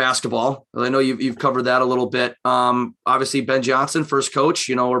Gopher basketball. I know you've covered that a little bit. Obviously, Ben Johnson, first coach.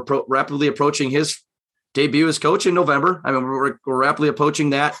 We're rapidly approaching his debut as coach in November. I mean, we're rapidly approaching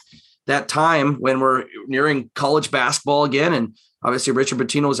that time when we're nearing college basketball again, and obviously Richard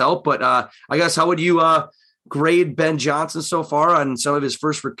Pitino's out. But I guess how would you grade Ben Johnson so far on some of his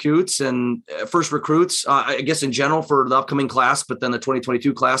first recruits, I guess in general for the upcoming class, but then the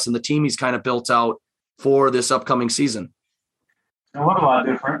 2022 class and the team he's kind of built out for this upcoming season? It look a lot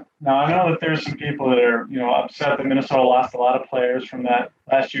different. Now, I know that there's some people that are, upset that Minnesota lost a lot of players from that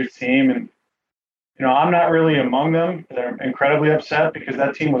last year's team. And, I'm not really among them. They're incredibly upset because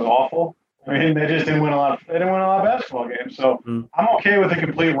that team was awful. I mean, they just didn't win a lot. They didn't win a lot of basketball games. So I'm okay with a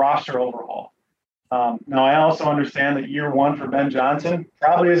complete roster overhaul. Now, I also understand that year one for Ben Johnson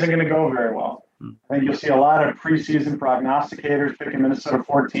probably isn't going to go very well. I think you'll see a lot of preseason prognosticators picking Minnesota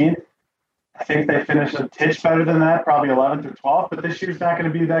 14th. I think they finished a titch better than that, probably 11th or 12th, but this year's not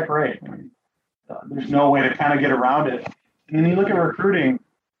going to be that great. I mean, there's no way to kind of get around it. And then you look at recruiting.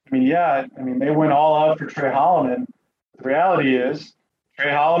 I mean, they went all out for Trey Holloman. The reality is Trey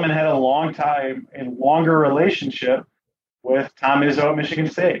Holloman had a long time and longer relationship with Tom Izzo at Michigan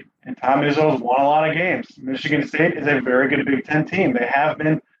State. And Tom Izzo's won a lot of games. Michigan State is a very good Big Ten team. They have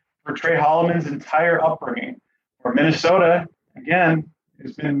been for Trey Holloman's entire upbringing. Where Minnesota, again,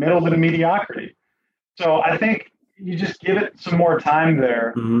 has been middle to the mediocrity. So I think you just give it some more time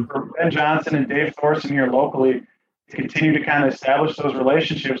there for Ben Johnson and Dave Thorson here locally to continue to kind of establish those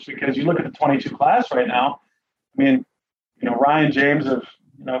relationships, because you look at the 22 class right now. I mean, Ryan James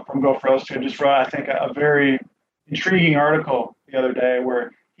from Go Froster just wrote, I think, a very intriguing article the other day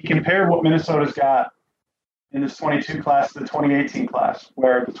where he compared what Minnesota's got in this 22 class to the 2018 class,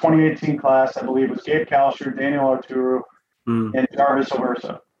 where the 2018 class, I believe, was Gabe Kalsher, Daniel Arturu, and Jarvis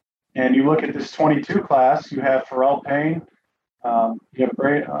Aversa. And you look at this 22 class, you have Pharrell Payne, you have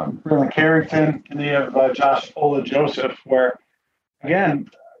Braylon Carrington, and then you have Josh Ola Joseph, where, again,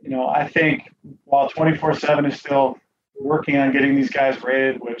 I think while 24/7 is still working on getting these guys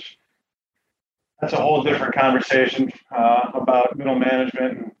rated, which that's a whole different conversation about middle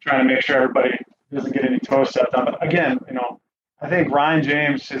management and trying to make sure everybody doesn't get any toes stepped on. But again, I think Ryan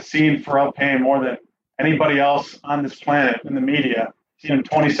James has seen Pharrell Payne more than anybody else on this planet in the media. He's seen him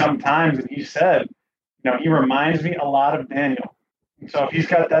 20-something times, and he said, he reminds me a lot of Daniel. And so if he's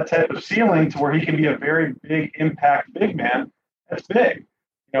got that type of ceiling to where he can be a very big impact big man, that's big.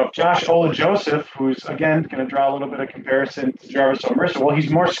 If Josh Ola Joseph, who's, again, going to draw a little bit of comparison to Jarvis Omersa, well, he's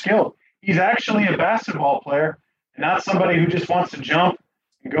more skilled. He's actually a basketball player and not somebody who just wants to jump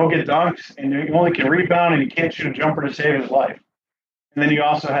and go get dunks, and you only can rebound and you can't shoot a jumper to save his life. And then you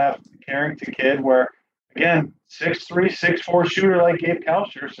also have the Carrington kid where, again, 6'3", 6'4" shooter like Gabe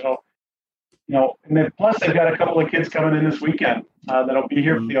Kalsher. So, and then plus they've got a couple of kids coming in this weekend that'll be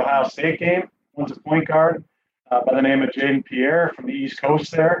here for the Ohio State game. One's a point guard by the name of Jaden Pierre from the East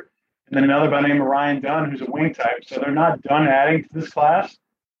Coast there, and then another by the name of Ryan Dunn, who's a wing type. So they're not done adding to this class.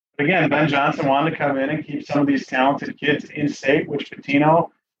 But again, Ben Johnson wanted to come in and keep some of these talented kids in state, which Pitino,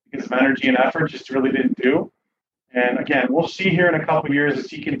 because of energy and effort, just really didn't do. And again, we'll see here in a couple of years as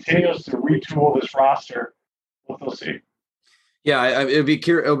he continues to retool this roster what they'll see. Yeah, I'll be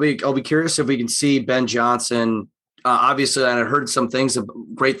curious if we can see Ben Johnson. Obviously, and I heard some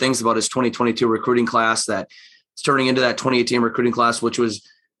great things about his 2022 recruiting class that it's turning into that 2018 recruiting class, which was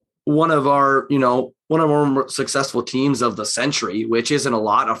one of our more successful teams of the century, which isn't a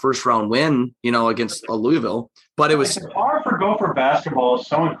lot, a first round win, against Louisville, but it was the bar for Gopher basketball is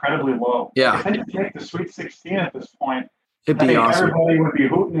so incredibly low. Yeah. If they could take the Sweet 16 at this point, it'd be awesome. Everybody would be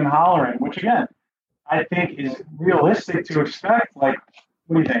hooting and hollering, which again, I think is realistic to expect. Like,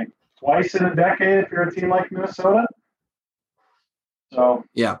 what do you think? Twice in a decade if you're a team like Minnesota? So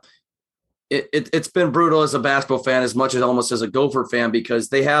yeah. It's been brutal as a basketball fan as much as almost as a Gopher fan, because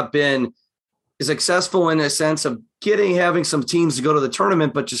they have been successful in a sense of having some teams to go to the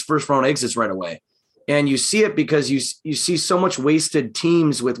tournament, but just first round exits right away. And you see it because you see so much wasted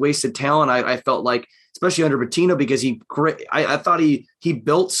teams with wasted talent. I felt like, especially under Pitino, because I thought he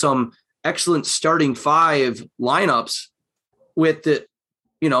built some excellent starting five lineups with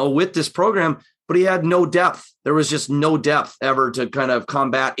this program, but he had no depth. There was just no depth ever to kind of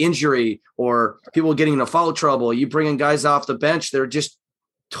combat injury or people getting into foul trouble. You bring in guys off the bench, they're just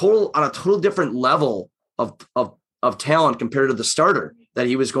on a total different level of talent compared to the starter that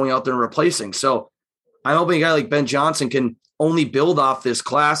he was going out there and replacing. So I'm hoping a guy like Ben Johnson can only build off this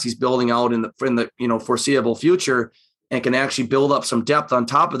class he's building out in the foreseeable future, and can actually build up some depth on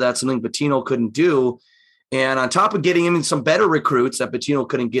top of that, something Pitino couldn't do. And on top of getting him in some better recruits that Pitino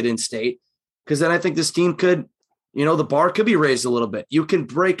couldn't get in state, because then I think this team could, the bar could be raised a little bit. You can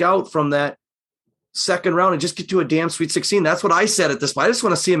break out from that second round and just get to a damn Sweet 16. That's what I said at this point. I just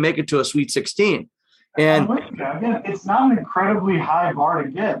want to see him make it to a Sweet 16. And again, it's not an incredibly high bar to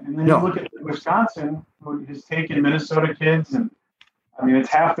get. And then you look at Wisconsin, who has taken Minnesota kids, and I mean, it's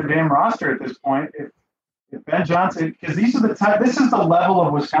half their damn roster at this point. If Ben Johnson, because this is the level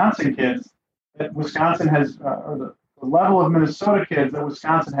of Wisconsin kids that Wisconsin has, or the level of Minnesota kids that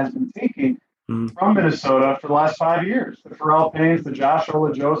Wisconsin has been taking from Minnesota for the last 5 years. The Pharrell Paynes, the Josh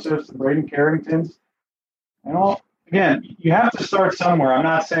Ola Josephs, the Braden Carringtons. Again, you have to start somewhere. I'm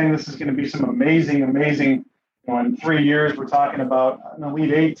not saying this is going to be some amazing in 3 years, we're talking about an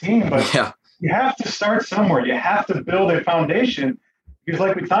Elite Eight team, but Yeah. you have to start somewhere. You have to build a foundation because,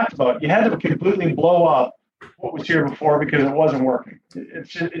 like we talked about, you had to completely blow up what was here before because it wasn't working. It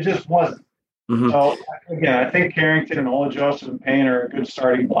just wasn't. Mm-hmm. So, again, I think Carrington and Ola Joseph and Payne are a good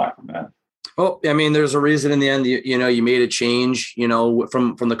starting block from that. Oh, I mean, there's a reason in the end, you made a change,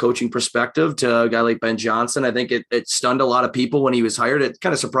 from the coaching perspective to a guy like Ben Johnson. I think it stunned a lot of people when he was hired. It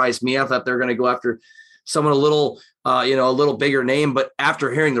kind of surprised me. I thought they're going to go after someone a little bigger name, but after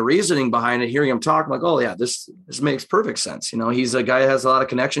hearing the reasoning behind it, hearing him talk, I'm like, oh yeah, this makes perfect sense. He's a guy that has a lot of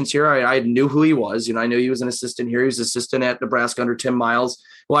connections here. I knew who he was. I knew he was an assistant here. He was assistant at Nebraska under Tim Miles,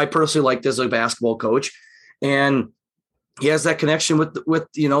 who I personally liked as a basketball coach. And he has that connection with the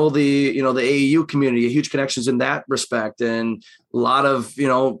AAU community, huge connections in that respect. And a lot of,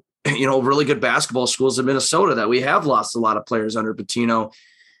 really good basketball schools in Minnesota that we have lost a lot of players under Pitino.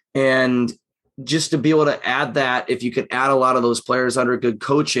 And just to be able to add that, if you could add a lot of those players under good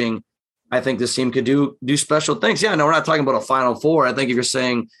coaching, I think this team could do special things. Yeah, no, we're not talking about a Final Four. I think if you're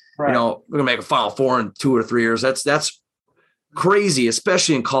saying, right, we're going to make a Final Four in 2 or 3 years, that's crazy,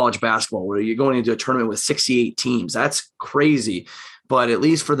 especially in college basketball where you're going into a tournament with 68 teams. That's crazy. But at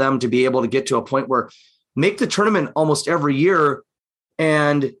least for them to be able to get to a point where make the tournament almost every year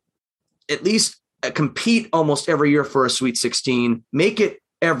and at least compete almost every year for a Sweet 16, make it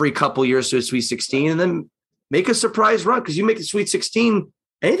every couple years to a Sweet 16, and then make a surprise run, because you make the Sweet 16,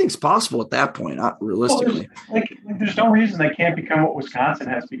 anything's possible at that point, not realistically. Well, there's no reason they can't become what Wisconsin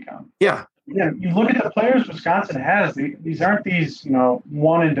has become. Yeah. Yeah, you look at the players Wisconsin has. These aren't these,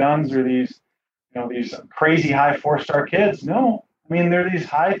 one and dones or these crazy high 4-star kids. No, I mean, they're these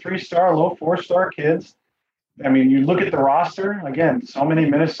high 3-star, low 4-star kids. I mean, you look at the roster again. So many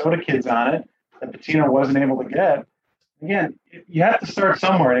Minnesota kids on it that Pitino wasn't able to get. Again, you have to start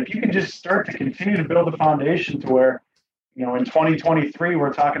somewhere. And if you can just start to continue to build a foundation to where, in 2023,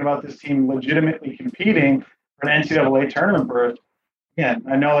 we're talking about this team legitimately competing for an NCAA tournament berth. Again,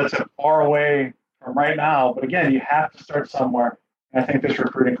 I know it's a far away from right now, but again, you have to start somewhere. And I think this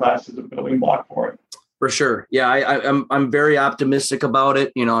recruiting class is a building block for it. For sure. Yeah, I'm very optimistic about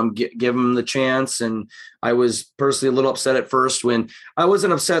it. I'm giving them the chance. And I was personally a little upset at first when I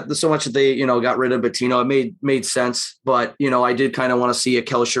wasn't upset so much that they, got rid of Pitino. It made sense. But, I did kind of want to see a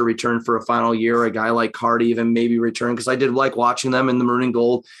Kelsher return for a final year, a guy like Cardi even maybe return, because I did like watching them in the maroon and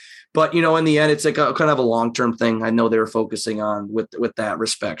gold. But, in the end, it's like a kind of a long-term thing. I know they were focusing on with that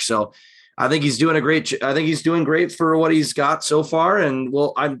respect. So I think he's doing great for what he's got so far. And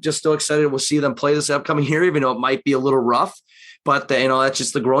I'm just still excited. We'll see them play this upcoming year, even though it might be a little rough, but that's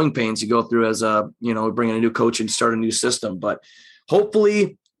just the growing pains you go through as bringing a new coach and start a new system. But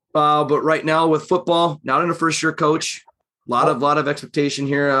hopefully, but right now with football, not in a first year coach, a lot of expectation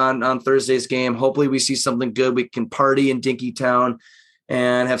here on Thursday's game. Hopefully we see something good. We can party in Dinkytown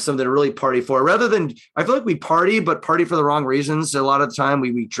and have something to really party for, rather than, I feel like we party, but party for the wrong reasons. A lot of the time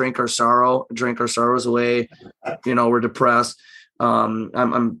we drink our sorrows away. We're depressed.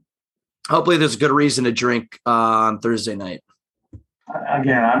 I'm hopefully there's a good reason to drink on Thursday night.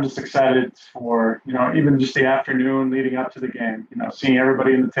 Again, I'm just excited for, even just the afternoon leading up to the game, seeing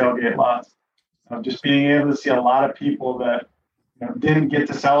everybody in the tailgate lots, just being able to see a lot of people that didn't get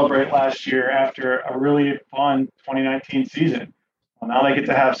to celebrate last year after a really fun 2019 season. Well, now they get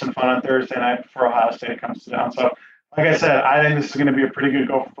to have some fun on Thursday night before Ohio State comes down. So, like I said, I think this is going to be a pretty good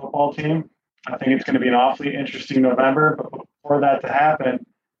Gopher football team. I think it's going to be an awfully interesting November. But before that to happen,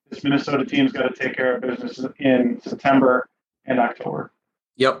 this Minnesota team's got to take care of business in September and October.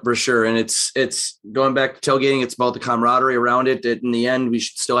 Yep, for sure. And it's going back to tailgating. It's about the camaraderie around it. That in the end, we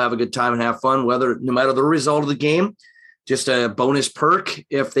should still have a good time and have fun, no matter the result of the game. Just a bonus perk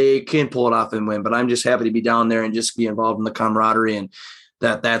if they can pull it off and win. But I'm just happy to be down there and just be involved in the camaraderie, and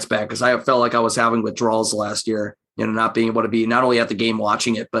that's back, because I felt like I was having withdrawals last year, not being able to be not only at the game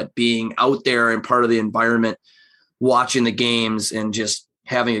watching it, but being out there and part of the environment, watching the games and just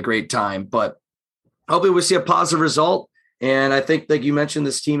having a great time. But hopefully we'll see a positive result. And I think, like you mentioned,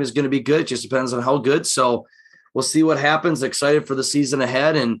 this team is going to be good. It just depends on how good. So we'll see what happens. Excited for the season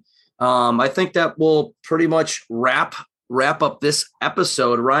ahead. And I think that will pretty much wrap up this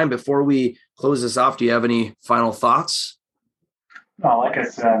episode. Ryan, before we close this off, do you have any final thoughts? No, like I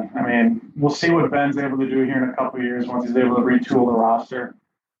said, I mean, we'll see what Ben's able to do here in a couple of years once he's able to retool the roster.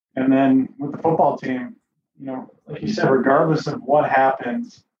 And then with the football team, like you said, regardless of what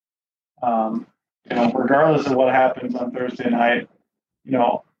happens, regardless of what happens on Thursday night,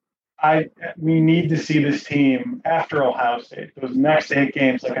 we need to see this team after Ohio State. Those next 8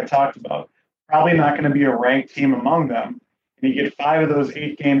 games, like I talked about, probably not going to be a ranked team among them. And you get 5 of those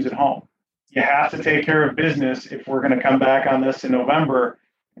 8 games at home. you have to take care of business if we're going to come back on this in November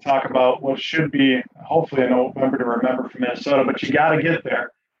and talk about what should be hopefully a November to remember for Minnesota, but you got to get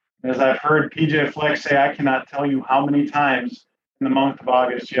there. As I've heard PJ Fleck say, I cannot tell you how many times in the month of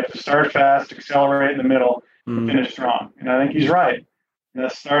August you have to start fast, accelerate in the middle, and finish strong. And I think he's right. And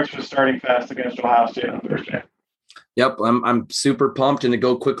that starts with starting fast against Ohio State on Thursday. Yep, I'm super pumped, and to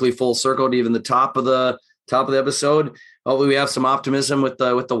go quickly full circle to even the top of the episode. Hopefully, we have some optimism with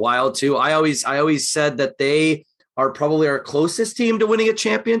the Wild too. I always said that they are probably our closest team to winning a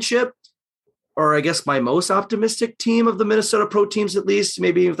championship, or I guess my most optimistic team of the Minnesota pro teams, at least.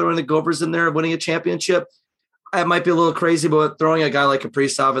 Maybe throwing the Gophers in there, winning a championship. It might be a little crazy, but throwing a guy like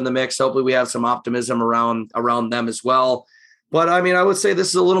Kaprizov in the mix, hopefully we have some optimism around them as well. But I mean, I would say this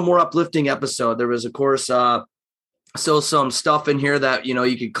is a little more uplifting episode. There was, of course, still some stuff in here that,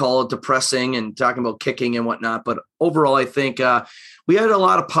 you could call it depressing and talking about kicking and whatnot. But overall, I think we had a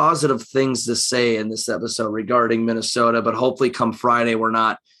lot of positive things to say in this episode regarding Minnesota, but hopefully come Friday, we're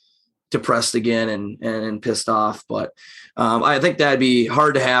not depressed again and pissed off. But I think that'd be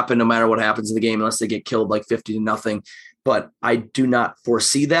hard to happen no matter what happens in the game, unless they get killed like 50-0. But I do not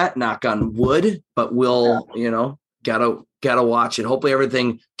foresee that, knock on wood, but we'll, gotta watch it. Hopefully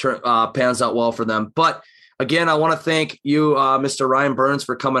everything pans out well for them. But again, I want to thank you, Mr. Ryan Burns,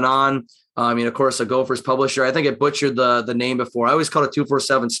 for coming on. Of course, a Gophers publisher. I think I butchered the name before. I always call it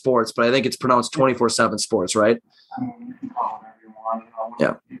 247 Sports, but I think it's pronounced 24/7 Sports, right? I mean, you can call it whatever you want.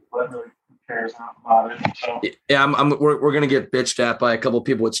 Yeah. People that really cares about it. So. Yeah, we're gonna get bitched at by a couple of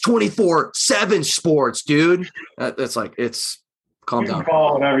people. It's 24/7 Sports, dude. That's like, it's calm down. You can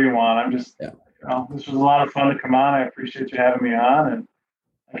call it whatever you want. I'm just, this was a lot of fun to come on. I appreciate you having me on, and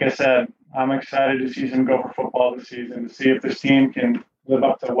like I said, I'm excited to see some Gopher football this season, to see if this team can live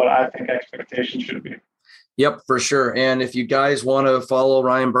up to what I think expectations should be. Yep, for sure. And if you guys want to follow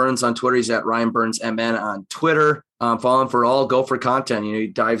Ryan Burns on Twitter, he's at Ryan Burns MN on Twitter. Follow him for all Gopher content. He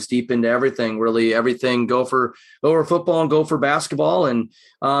dives deep into everything, really everything Gopher football and Gopher basketball. And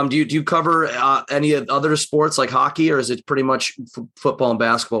do you cover any other sports like hockey, or is it pretty much football and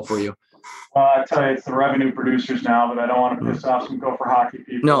basketball for you? I tell you, it's the revenue producers now, but I don't want to piss off some Gopher hockey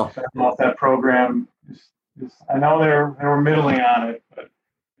people. No. Off that program. I know they were middling on it, but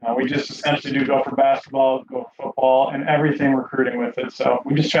we just essentially do Gopher basketball, Gopher football, and everything recruiting with it. So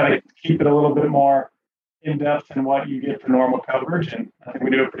we just try to keep it a little bit more in depth than what you get for normal coverage, and I think we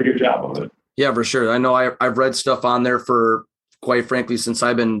do a pretty good job of it. Yeah, for sure. I know I've read stuff on there for, quite frankly, since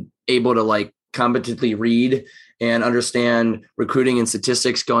I've been able to competently read and understand recruiting and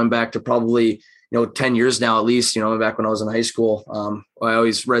statistics, going back to probably, 10 years now, at least, back when I was in high school. I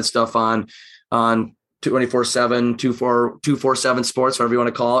always read stuff on 24/7, 247 Sports, whatever you want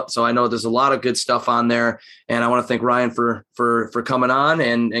to call it. So I know there's a lot of good stuff on there, and I want to thank Ryan for coming on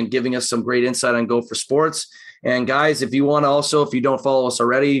and giving us some great insight on Gopher sports. And guys, if you don't follow us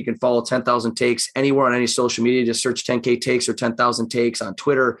already, you can follow 10,000 Takes anywhere on any social media. Just search 10K Takes or 10,000 Takes on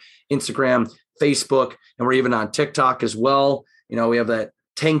Twitter, Instagram, Facebook, and we're even on TikTok as well. We have that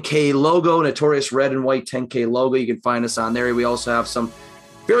 10K logo, notorious red and white 10K logo. You can find us on there. We also have some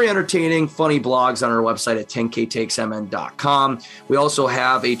very entertaining, funny blogs on our website at 10ktakesmn.com. We also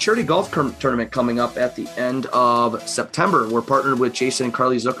have a charity golf tournament coming up at the end of September. We're partnered with Jason and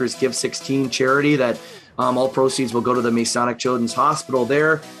Carly Zucker's Give 16 charity that all proceeds will go to the Masonic Children's Hospital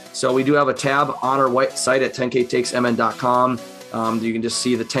there. So we do have a tab on our website at 10ktakesmn.com. You can just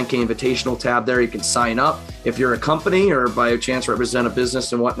see the 10K Invitational tab there. You can sign up. If you're a company or by chance represent a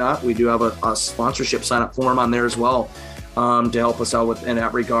business and whatnot, we do have a sponsorship sign-up form on there as well to help us out in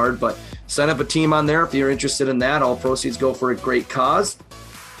that regard. But sign up a team on there if you're interested in that. All proceeds go for a great cause.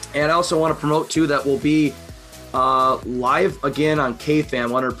 And I also want to promote, too, that we'll be live again on KFAN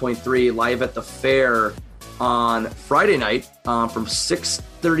 100.3, live at the fair on Friday night from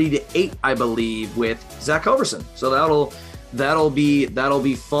 6:30 to 8, I believe, with Zach Halverson. So that'll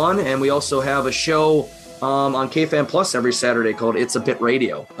be fun. And we also have a show on KFAN Plus every Saturday called It's a Bit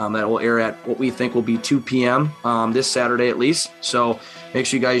Radio that will air at what we think will be 2 p.m. This Saturday at least. So make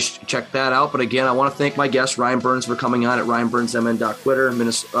sure you guys check that out. But again, I want to thank my guest, Ryan Burns, for coming on at RyanBurnsMN.Twitter,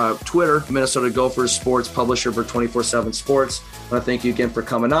 Minnesota Gophers sports publisher for 24/7 Sports. I want to thank you again for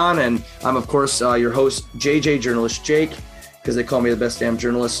coming on. And I'm, of course, your host, JJ Journalist Jake, because they call me the best damn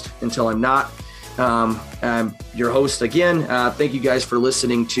journalist until I'm not. I'm your host again. Thank you guys for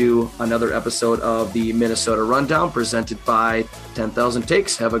listening to another episode of the Minnesota Rundown presented by 10,000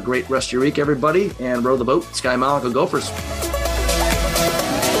 Takes. Have a great rest of your week, everybody, and row the boat. Sky Mile, go Gophers.